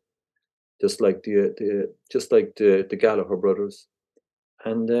each other, just like the Gallagher brothers.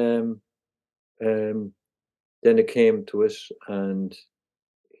 And um, then it came to it, and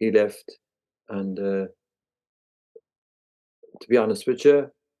he left. And to be honest with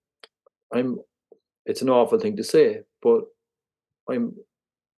you, I'm. It's an awful thing to say, but I'm.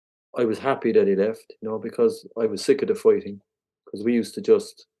 I was happy that he left, because I was sick of the fighting, because we used to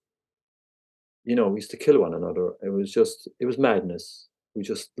just, we used to kill one another. It was madness. We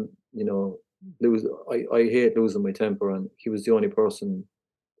just, lose. I hate losing my temper, and he was the only person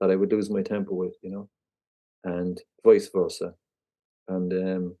that I would lose my temper with, and vice versa.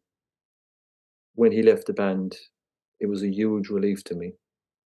 And when he left the band, it was a huge relief to me.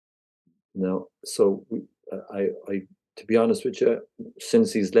 So to be honest with you,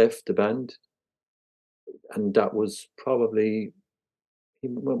 since he's left the band, and that was probably, he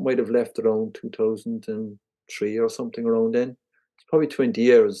might have left around 2003 or something around then. It's probably 20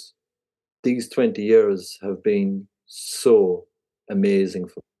 years. These 20 years have been so amazing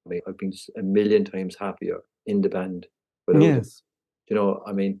for me. I've been a million times happier in the band without him. Yes.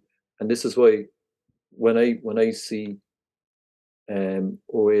 I mean, and this is why when I see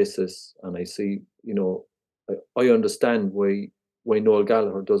Oasis, and I see, I understand why Noel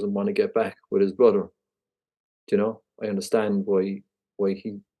Gallagher doesn't want to get back with his brother. I understand why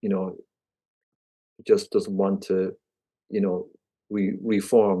he, just doesn't want to, you know,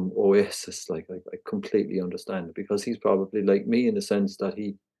 reform Oasis. Like I completely understand it, because he's probably like me in the sense that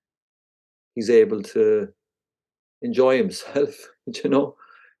he's able to enjoy himself,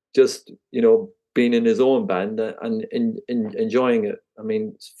 just being in his own band, and enjoying it. I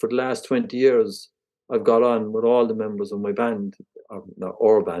mean, for the last 20 years, I've got on with all the members of my band, or not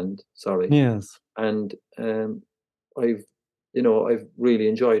our band, sorry, Yes. and I've I've really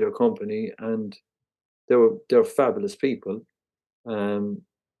enjoyed their company, and they're fabulous people. Um,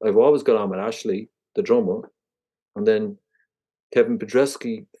 I've always got on with Ashley, the drummer, and then Kevin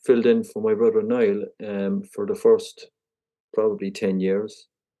Pedreski filled in for my brother Niall for the first probably 10 years,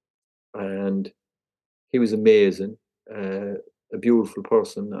 and he was amazing. a beautiful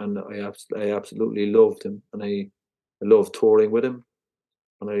person, and I absolutely loved him, and I loved touring with him,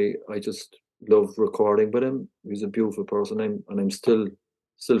 and I just loved recording with him. He was a beautiful person, and I'm still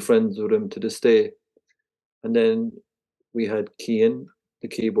friends with him to this day. And then we had Cian, the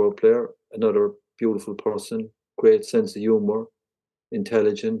keyboard player, another beautiful person, great sense of humor,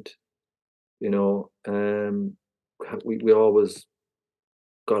 intelligent. You know, we always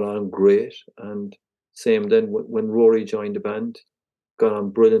got on great. And same then when Rory joined the band, got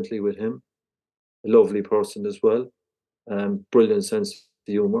on brilliantly with him. A lovely person as well. Brilliant sense of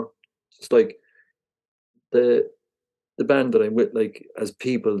humor. It's like the the band that I'm with, like as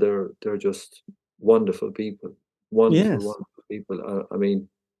people, they're just wonderful people, Yes. wonderful people. I mean,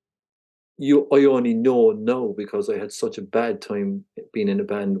 I only know now because I had such a bad time being in a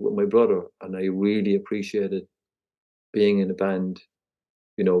band with my brother, and I really appreciated being in a band,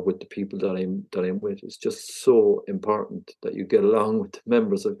 you know, with the people that I'm with. It's just so important that you get along with the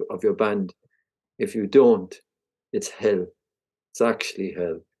members of your band. If you don't, it's hell. It's actually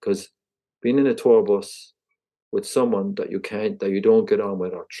hell, because being in a tour bus with someone that you don't get on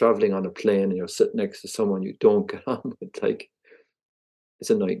with, or traveling on a plane and you're sitting next to someone you don't get on with, like, it's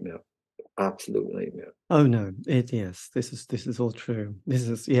a nightmare, absolute nightmare. Oh no, yes, this is all true. This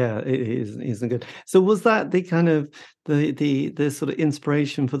is yeah, it isn't good. So was that the kind of the sort of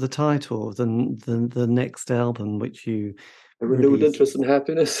inspiration for the title of the next album, which you A renewed released? interest in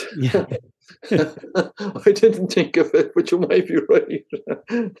happiness. Yeah. I didn't think of it, but you might be right.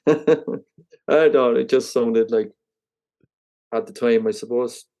 I don't know, it just sounded like, at the time, I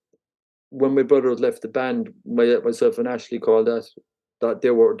suppose, when my brother had left the band, myself and Ashley called that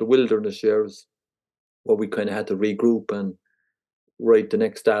they were the wilderness years, where we kind of had to regroup and write the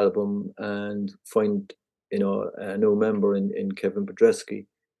next album and find, you know, a new member in Kevin Podreski.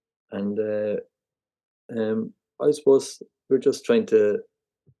 And I suppose we're just trying to.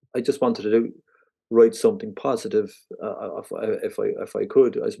 I just wanted to write something positive, if I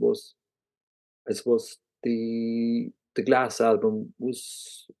could. I suppose the Glass album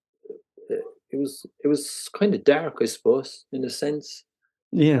was, it was kind of dark, I suppose, in a sense.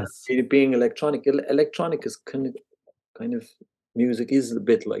 Yes. It being electronic, electronic is kind of music is a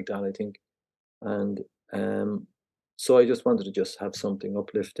bit like that, I think. And so I just wanted to just have something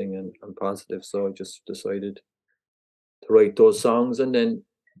uplifting and positive. So I just decided to write those songs, and then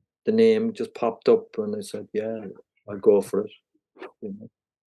the name just popped up, and I said, "Yeah, I'll go for it." You know?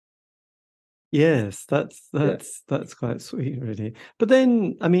 Yes, Yeah, that's quite sweet, really. But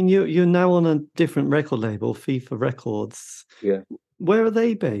then, I mean, you're now on a different record label, FIFA Records. yeah. Where are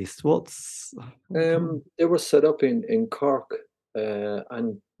they based? What's They were set up in Cork,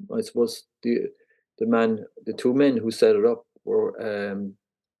 and I suppose the two men who set it up were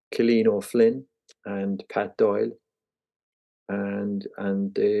Killeen O'Flynn and Pat Doyle, and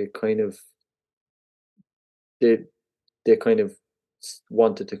they they kind of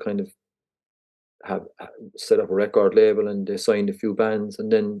wanted to kind of have set up a record label, and they signed a few bands,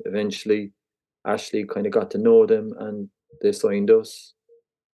 and then eventually Ashley kind of got to know them, and they signed us,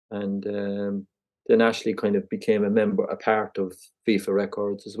 and then Ashley kind of became a part of FIFA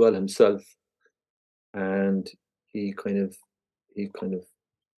Records as well himself, and he kind of he kind of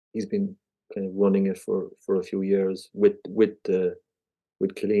he's been kind of running it for a few years with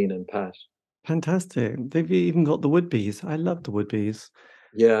Colleen and Pat. fantastic. They've even got the Woodbees. I love the Woodbees.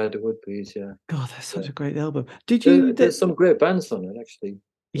 Yeah, the Woodbees. Yeah, God, that's yeah. such a great album. Did you There's that some great bands on it, actually.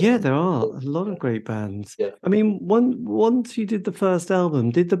 You Yeah, know. there are a lot of great bands. Yeah. I mean, once you did the first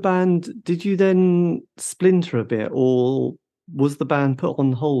album, did you then splinter a bit, or was the band put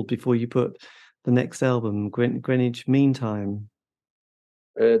on hold before you put the next album, Greenwich Meantime,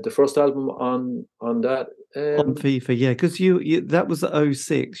 The first album on that. on FIFA? Yeah, because you that was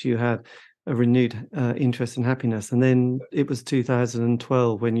 '06. You had a renewed interest in happiness, and then it was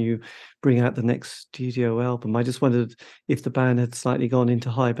 2012 when you bring out the next studio album. I just wondered if the band had slightly gone into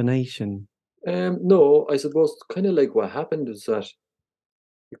hibernation. No, I suppose kind of like what happened is that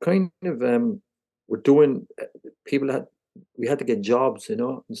you kind of were doing. People had we had to get jobs, you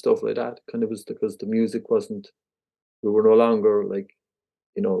know, and stuff like that. Kind of was because the music wasn't. We were no longer, like,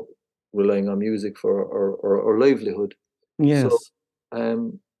 you know, relying on music for our livelihood. So Yes.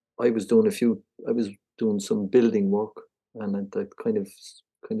 um, I was doing I was doing some building work, and that kind of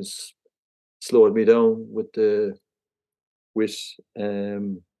slowed me down with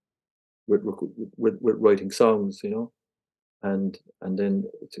um with with writing songs, you know. And then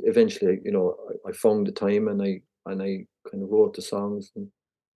eventually, you know, I found the time, and I kind of wrote the songs, and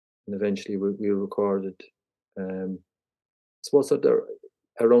eventually we recorded. So what's that there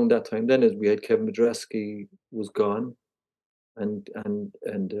around that time then, as we had Kevin Podreski was gone, and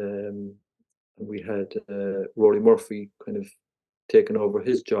we had Rory Murphy kind of taken over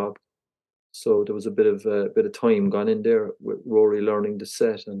his job. So there was a bit of time gone in there with Rory learning the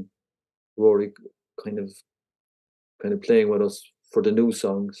set and Rory kind of kind of playing with us for the new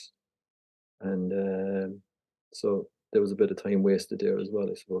songs, and so there was a bit of time wasted there as well,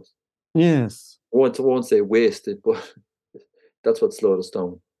 I suppose. Yes. I won't say wasted, but that's what slowed us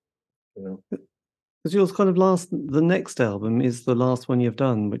down, you know. Because yours kind of the next album is the last one you've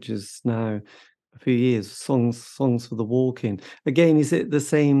done, which is now a few years, Songs for the Walking. Again, is it the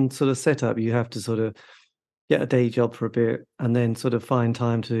same sort of setup? You have to sort of get a day job for a bit and then sort of find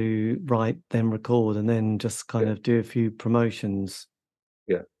time to write, then record, and then just kind Yeah, of do a few promotions.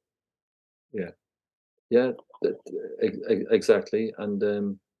 yeah, yeah, yeah. Exactly, and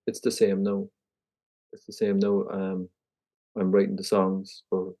it's the same now. It's the same now. I'm writing the songs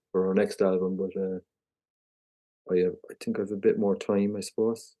for our next album, but I think I have a bit more time, I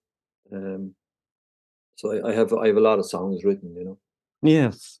suppose. Um, so I have a lot of songs written, you know.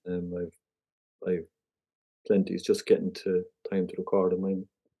 Yes. I've plenty. It's just getting to time to record them. I've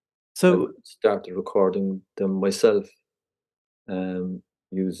So, started recording them myself, um,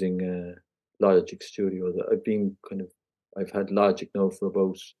 using Logic Studio. I've had Logic now for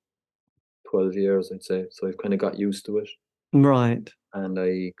about 12 years, I'd say. So I've kind of got used to it, right. and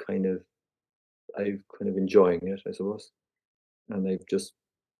I've kind of enjoying it, I suppose. And I've just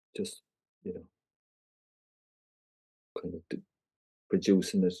you know kind of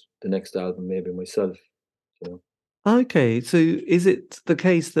producing it, the next album maybe myself. You know. Okay, so is it the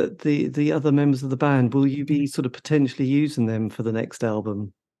case that the other members of the band, will you be sort of potentially using them for the next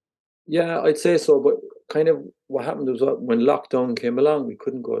album? Yeah, I'd say so. But kind of what happened was when lockdown came along, we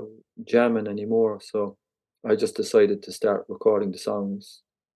couldn't go jamming anymore. So I just decided to start recording the songs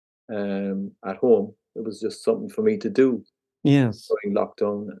at home. It was just something for me to do Yes. during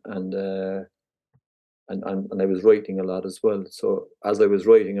lockdown, and I was writing a lot as well. So as I was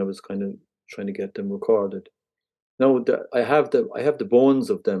writing, I was kind of trying to get them recorded. No, I have the bones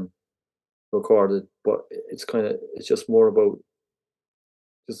of them recorded, but it's just more about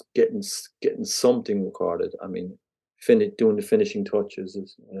just getting something recorded. I mean, doing the finishing touches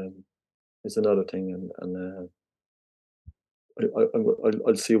is another thing, and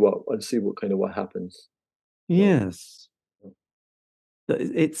I'll see what kind of what happens. So, Yes.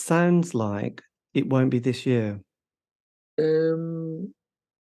 It sounds like it won't be this year.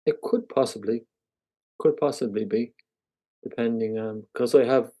 it could possibly be, depending on, because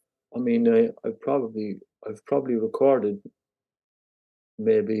I mean, I've probably recorded,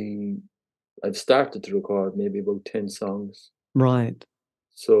 maybe I've started to record maybe about 10 songs. Right.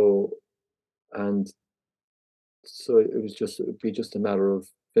 So and so it would be just a matter of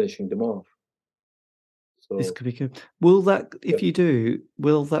finishing them off. This So could be good. Will that, yeah, if you do,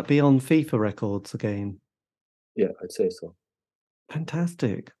 will that be on FIFA records again? yeah, I'd say so.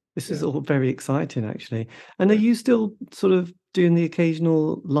 Fantastic. This is Yeah, all very exciting, actually. And are yeah. you still sort of doing the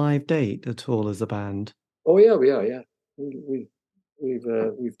occasional live date at all as a band? Oh yeah, we are. Yeah,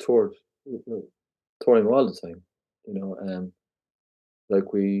 we've toured, we're touring all the time. You know,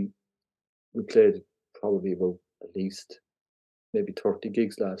 like we played probably about at least maybe 30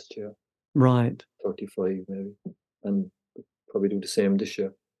 gigs last year, Right. 35 maybe, and probably do the same this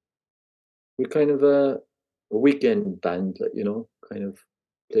year. We're kind of a weekend band, like, kind of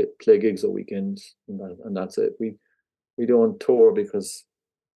play gigs at weekends, and that's it. We don't tour because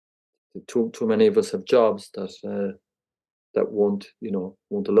too many of us have jobs that won't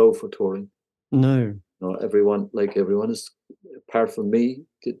allow for touring. No. Everyone is, apart from me,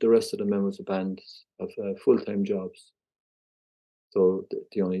 the rest of the members of the band have full-time jobs, so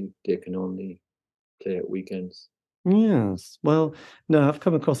they can only play at weekends. Yes. Well, no, I've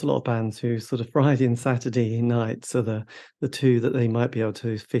come across a lot of bands who sort of Friday and Saturday nights are the two that they might be able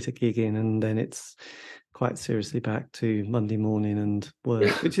to fit a gig in, and then it's quite seriously back to Monday morning and Yeah,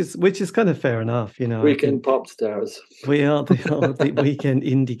 work, which is kind of fair enough, you know. I weekend think pop stars. they are the weekend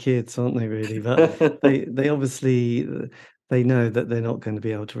indie kids, aren't they, really? But they obviously they know that they're not going to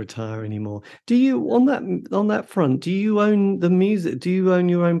be able to retire anymore. Do you on that front, do you own the music? Do you own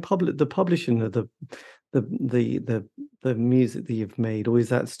your own the publishing of the the the the music that you've made, or is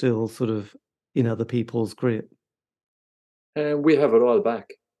that still sort of in other people's grip? And we have it all back,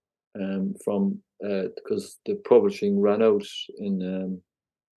 from because the publishing ran out in,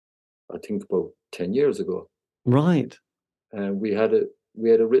 I think, about 10 years ago. Right. And we had it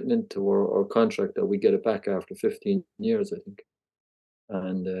written into our contract that we get it back after 15 years, I think.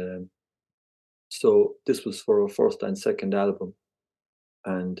 And so this was for our first and second album.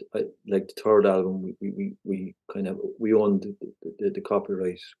 and like the third album, we kind of we own the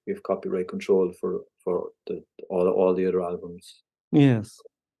copyright. We have copyright control for the all the other albums. Yes.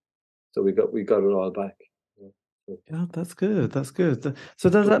 So we got it all back. Yeah. So, Yeah, that's good. That's good. So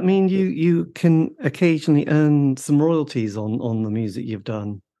does that mean you can occasionally earn some royalties on the music you've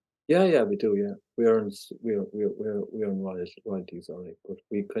done? yeah, we do. Yeah, we earn royalties, all right, but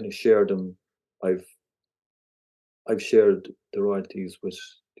we kind of share them. I've I've shared the royalties with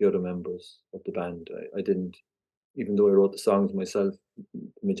the other members of the band. I didn't, even though I wrote the songs myself, the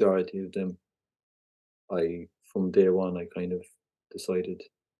majority of them, from day one, I kind of decided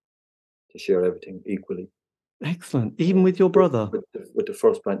to share everything equally. Excellent. Even with your brother? With the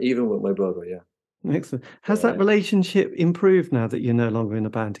first band, even with my brother, yeah. Excellent. Has that Uh, relationship improved now that you're no longer in a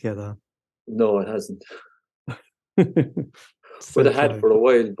band together? no, it hasn't. Well, So it had sorry. for a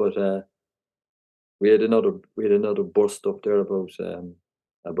while, but we had another bust up there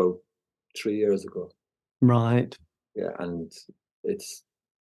about 3 years ago. Right. Yeah, and it's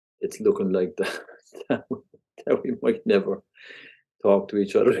it's looking like that that, that we might never talk to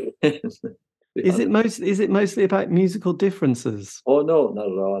each other again. To be honest. Is it mostly about musical differences? Oh no, not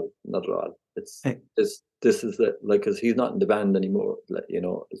at all, not at all. It's Eh, this is it. Like, because he's not in the band anymore. Like,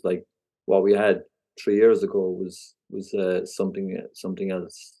 it's like what we had 3 years ago was something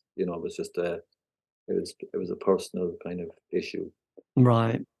else. It was just a personal kind of issue.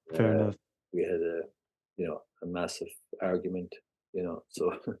 right. Fair Uh, enough. we had a massive argument.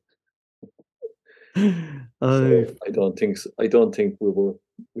 So Oh, so I don't think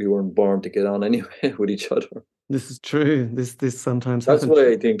we weren't born to get on anyway with each other. this is true. This sometimes That's happens.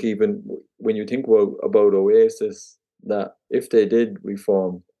 why I think, even when you think about Oasis, that if they did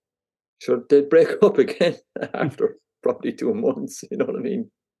reform, sure, they'd break up again after probably 2 months. You know what I mean?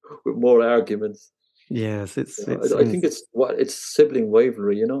 With more arguments. Yes, it I think seems. it's sibling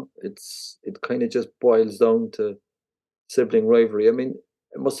rivalry. It kind of just boils down to sibling rivalry. I mean,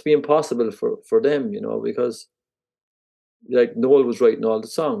 it must be impossible for them, because like Noel was writing all the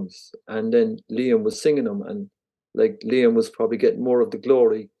songs, and then Liam was singing them, and like Liam was probably getting more of the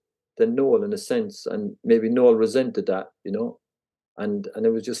glory than Noel in a sense, and maybe Noel resented that. And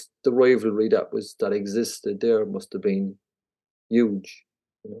it was just the rivalry that existed there must have been huge,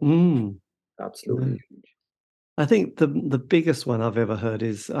 you know, Mm, no. absolutely huge. I think the biggest one I've ever heard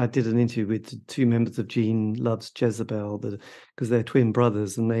is I did an interview with two members of Gene Loves Jezebel, because they're twin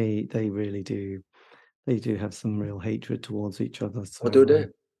brothers, and they do have some real hatred towards each other. So Oh, do they?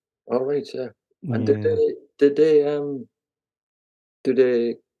 All right, yeah. And did yeah, they did they did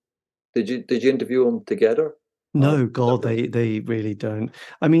they did you interview them together? Or no, God, they really don't.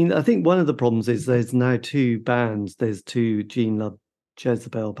 I mean, I think one of the problems is there's now two bands. There's two Gene Love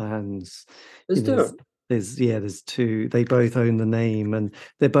Jezebel bands. You is know, there? there's two. They both own the name, and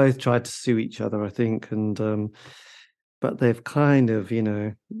they both tried to sue each other, I think, and but they've kind of,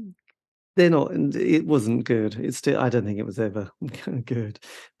 they're not. It wasn't good. It's still. I don't think it was ever good.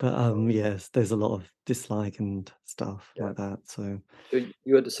 But Oh, yes, there's a lot of dislike and stuff yeah. like that. So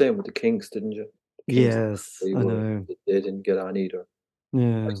You had the same with the Kinks, didn't you? The Kinks, yes, they I were know. they didn't get on either. I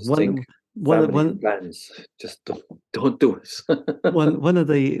Yeah, just think one family one bands just don't do it. one of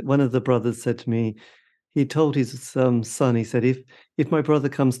the brothers said to me, he told his son, he said, if my brother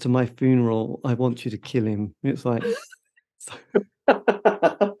comes to my funeral, I want you to kill him. It's like, so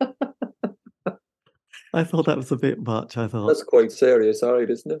I thought that was a bit much. I thought That's quite serious, all right,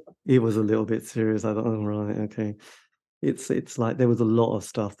 isn't it? it was a little bit serious. I thought, oh right, okay. It's like there was a lot of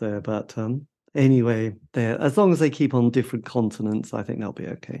stuff there, but anyway, there, as long as they keep on different continents, I think they'll be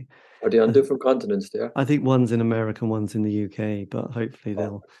okay. Are they on I, different continents there? I think one's in America, one's in the UK, but hopefully Oh.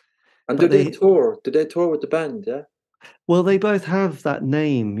 they'll. And do But they they tour? Do they tour with the band? Yeah. Well, they both have that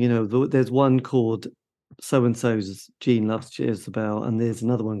name. There's one called so and so's Gene Loves Jezebel, and there's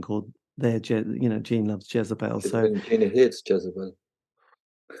another one called Gene Loves Jezebel. Should have So been Gina hates Jezebel.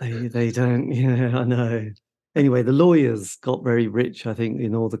 they don't. Yeah, I know. Anyway, the lawyers got very rich, I think,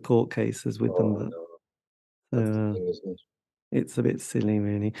 in all the court cases with them, Oh but no, that's the uh, thing, isn't it? it's a bit silly,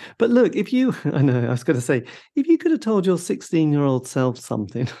 really. But look, if you, I know, I was going to say, if you could have told your 16-year-old self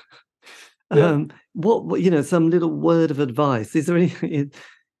something, Yeah. some little word of advice, is there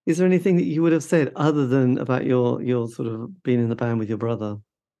anything that you would have said other than about your sort of being in the band with your brother?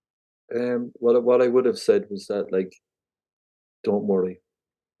 What I would have said was that, like, don't worry.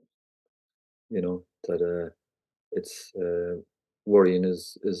 That it's worrying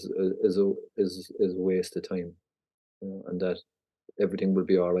is a waste of time. And that everything will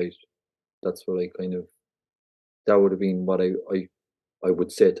be all right. That's what I kind of that would have been what I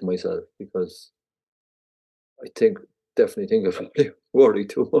would say to myself, because I think definitely think I probably worry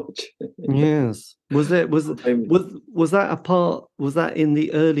too much. Yes. Was it I'm, was that a part? Was that in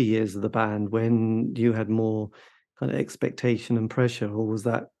the early years of the band when you had more kind of expectation and pressure, or was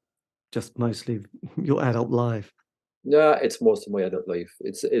that just mostly your adult life? yeah, it's most of my adult life.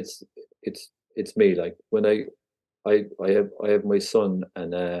 It's me. Like when I have my son,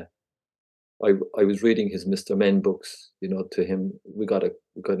 and I was reading his Mr. Men books. To him, we kind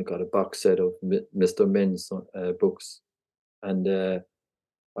of got a box set of Mr. Men's books, and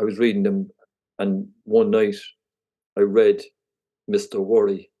I was reading them, and one night I read Mr.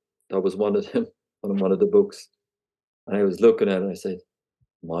 Worry. That was one of them on one of the books, and I was looking at it, and I said,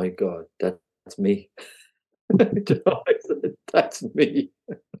 "My God, that's me." I said, "That's me."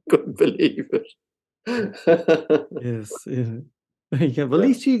 I couldn't believe it. Yes, yeah. Yeah, but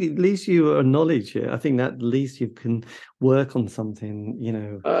Yeah. at least you acknowledge it. I think that at least you can work on something,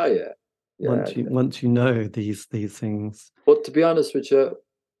 Ah, yeah. Yeah. once you know these things. But to be honest with you,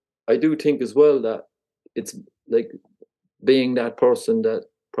 I do think as well that it's like being that person that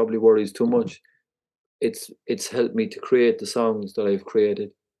probably worries too much. It's helped me to create the songs that I've created.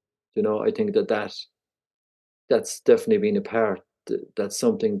 I think that's definitely been a part. That's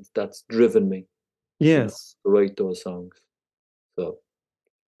something that's driven me, Yes. to write those songs. So,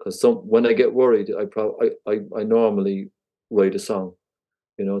 because when I get worried, I normally write a song,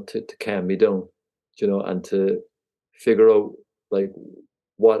 to calm me down, and to figure out like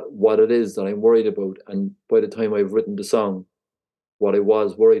what it is that I'm worried about. And by the time I've written the song, what I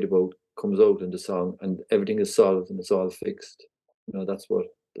was worried about comes out in the song, and everything is solved and it's all fixed. That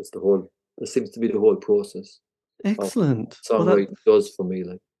seems to be the whole process of Excellent. Well, songwriting does for me.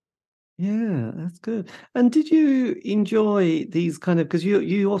 Like, yeah, that's good. And did you enjoy these kind of, because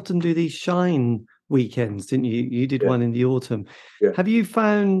you often do these Shine weekends, didn't you? You did yeah, one in the autumn. yeah, Have you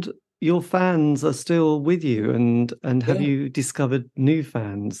found your fans are still with you, and have yeah, you discovered new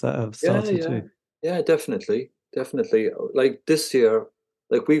fans that have yeah, started yeah, to? yeah, definitely, definitely. Like this year,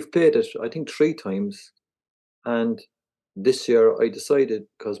 like we've played it, I think 3 times, and this year I decided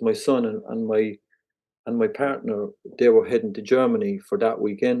because my son and my partner, they were heading to Germany for that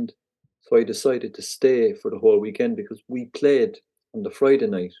weekend. So I decided to stay for the whole weekend because we played on the Friday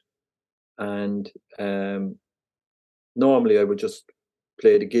night. And normally I would just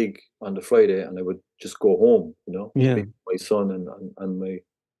play the gig on the Friday and I would just go home, to be Yeah. with my son and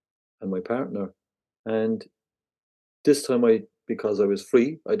my partner. And this time because I was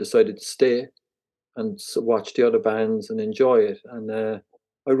free, I decided to stay and watch the other bands and enjoy it. And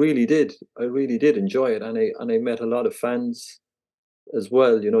I really did. I really did enjoy it. And I met a lot of fans as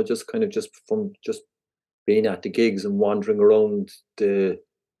well, just from just being at the gigs and wandering around the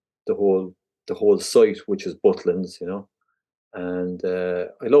whole the whole site, which is Butlins, and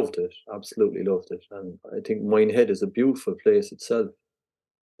I loved it, absolutely loved it, and I think Minehead is a beautiful place itself.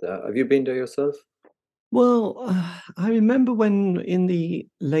 Have you been there yourself? Well, I remember when in the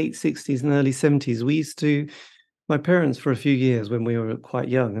late 60s and early 70s, we used to, my parents for a few years when we were quite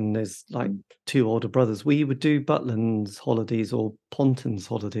young, and there's like Mm. two older brothers, we would do Butland's holidays or Ponton's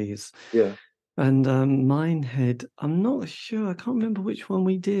holidays. Yeah, And Minehead, I'm not sure. I can't remember which one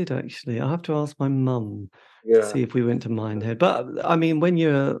we did actually. I'll have to ask my mum to yeah. see if we went to Minehead. But I mean, when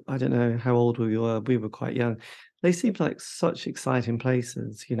you're, I don't know how old we were quite young. They seemed like such exciting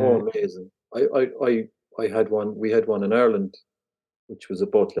places, you know. Oh, amazing. I had one. We had one in Ireland, which was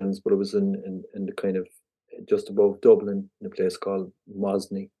at Butlins, but it was in the kind of just above Dublin, in a place called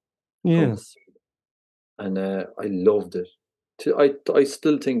Mosney. Yes. And I loved it. I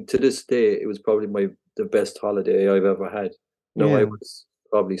still think to this day it was probably the best holiday I've ever had. No, I Yeah. was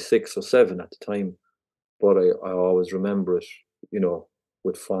probably 6 or 7 at the time, but I always remember it, you know,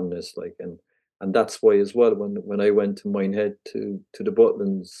 with fondness. Like, and that's why as well when I went to Minehead to the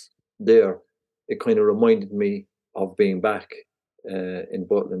Butlins there, it kind of reminded me of being back in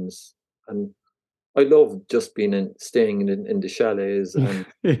Butlins, and I love just staying in the chalets, and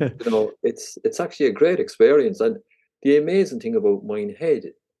Yeah. it's actually a great experience. And the amazing thing about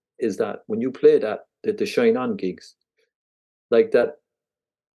Minehead is that when you play the Shine On gigs, like that,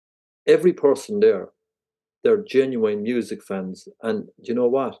 every person there, they're genuine music fans, and you know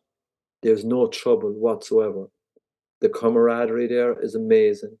what? There's no trouble whatsoever. The camaraderie there is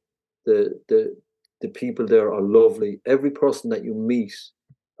amazing. The the the people there are lovely. Every person that you meet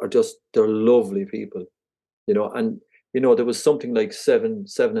they're lovely people. And there was something like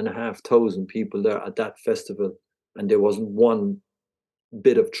 7,500 people there at that festival, and there wasn't one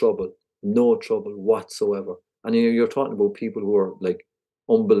bit of trouble, no trouble whatsoever. And you're talking about people who are like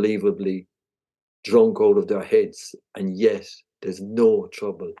unbelievably drunk out of their heads, and yet there's no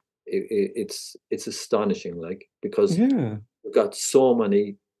trouble. it's astonishing, like, because Yeah. we've got so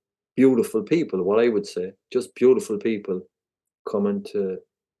many beautiful people. What I would say, just beautiful people coming to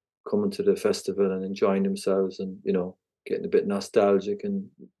the festival and enjoying themselves, and getting a bit nostalgic, and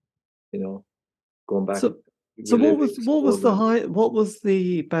going back, So, so reliving some old memories. what was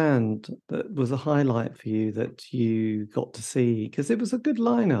the band that was a highlight for you that you got to see? Because it was a good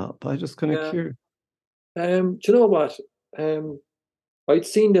lineup. I just kind of Yeah. curious. Do you know what? I'd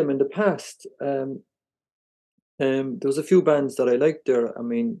seen them in the past. There was a few bands that I liked there. I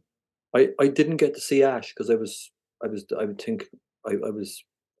mean, I didn't get to see Ash because I would think I was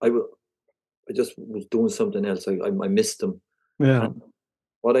I wa- I just was doing something else. I missed them. Yeah. And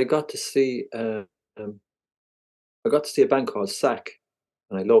what um, I got to see a band called Sack,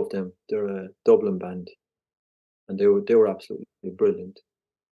 and I loved them. They're a Dublin band, and they were absolutely brilliant.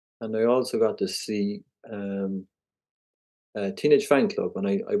 And I also got to see Teenage Fan Club, and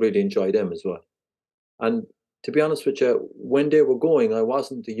I really enjoyed them as well. And to be honest with you, when they were going, I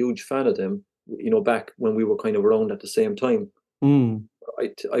wasn't a huge fan of them. Back when we were kind of around at the same time, Mm.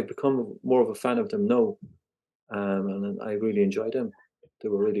 I become more of a fan of them now, and I really enjoyed them. They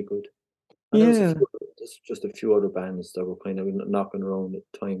were really good. And Yeah. there's just a few other bands that were kind of knocking around at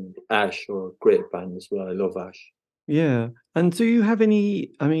the time. Ash, or a great band as well. I love Ash. Yeah. And do you have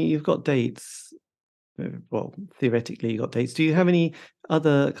any? I mean, you've got dates. Well, theoretically, you got dates. Do you have any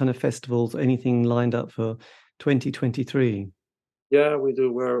other kind of festivals, anything lined up for 2023? Yeah, we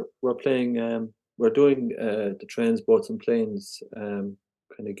do. We're playing. We're doing the Trains, Boats, and Planes kind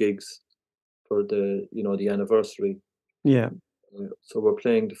of gigs for the anniversary. Yeah. So we're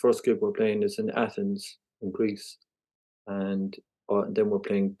playing. The first gig we're playing is in Athens, in Greece, and then we're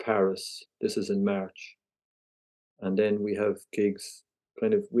playing Paris. This is in March, and then we have gigs.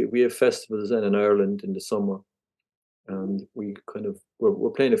 We have festivals then in Ireland in the summer, and we're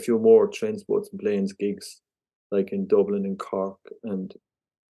playing a few more Trains, Boats, and Planes gigs, like in Dublin and Cork, and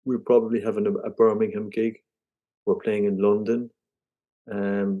we're probably having a Birmingham gig. We're playing in London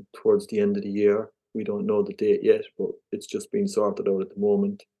towards the end of the year. We don't know the date yet, but it's just being sorted out at the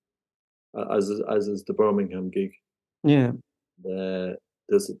moment, as is the Birmingham gig. Yeah. Uh,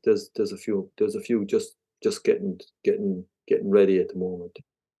 there's a few just getting ready at the moment.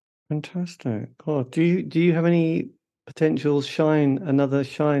 Fantastic. God, do you have any potential another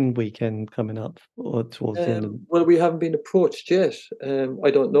Shine weekend coming up or towards the end of? Well, we haven't been approached yet.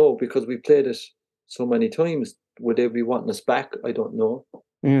 I don't know, because we played it so many times. Would they be wanting us back? I don't know.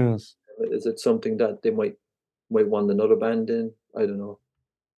 Yes. Is it something that they might want another band in? I don't know,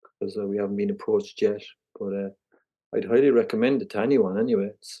 because we haven't been approached yet. But I'd highly recommend it to anyone. Anyway,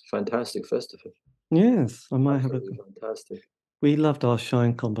 it's a fantastic festival. Yes, I might have a. Absolutely fantastic. We loved our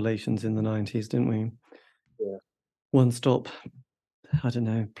Shine compilations in the 90s, didn't we? Yeah. One stop, I don't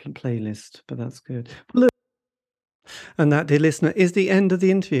know, playlist, but that's good. Well, look, and that, dear listener, is the end of the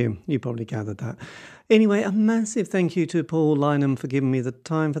interview. You probably gathered that. Anyway, a massive thank you to Paul Linehan for giving me the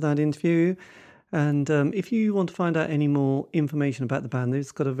time for that interview. And if you want to find out any more information about the band,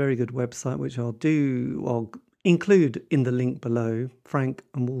 they've got a very good website, which I'll include in the link below,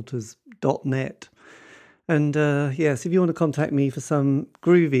 frankandwalters.net. And yes, if you want to contact me for some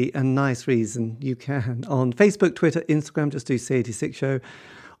groovy and nice reason, you can on Facebook, Twitter, Instagram, just do C86 Show.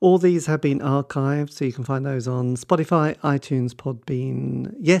 All these have been archived, so you can find those on Spotify, iTunes,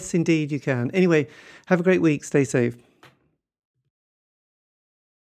 Podbean. Yes, indeed, you can. Anyway, have a great week. Stay safe.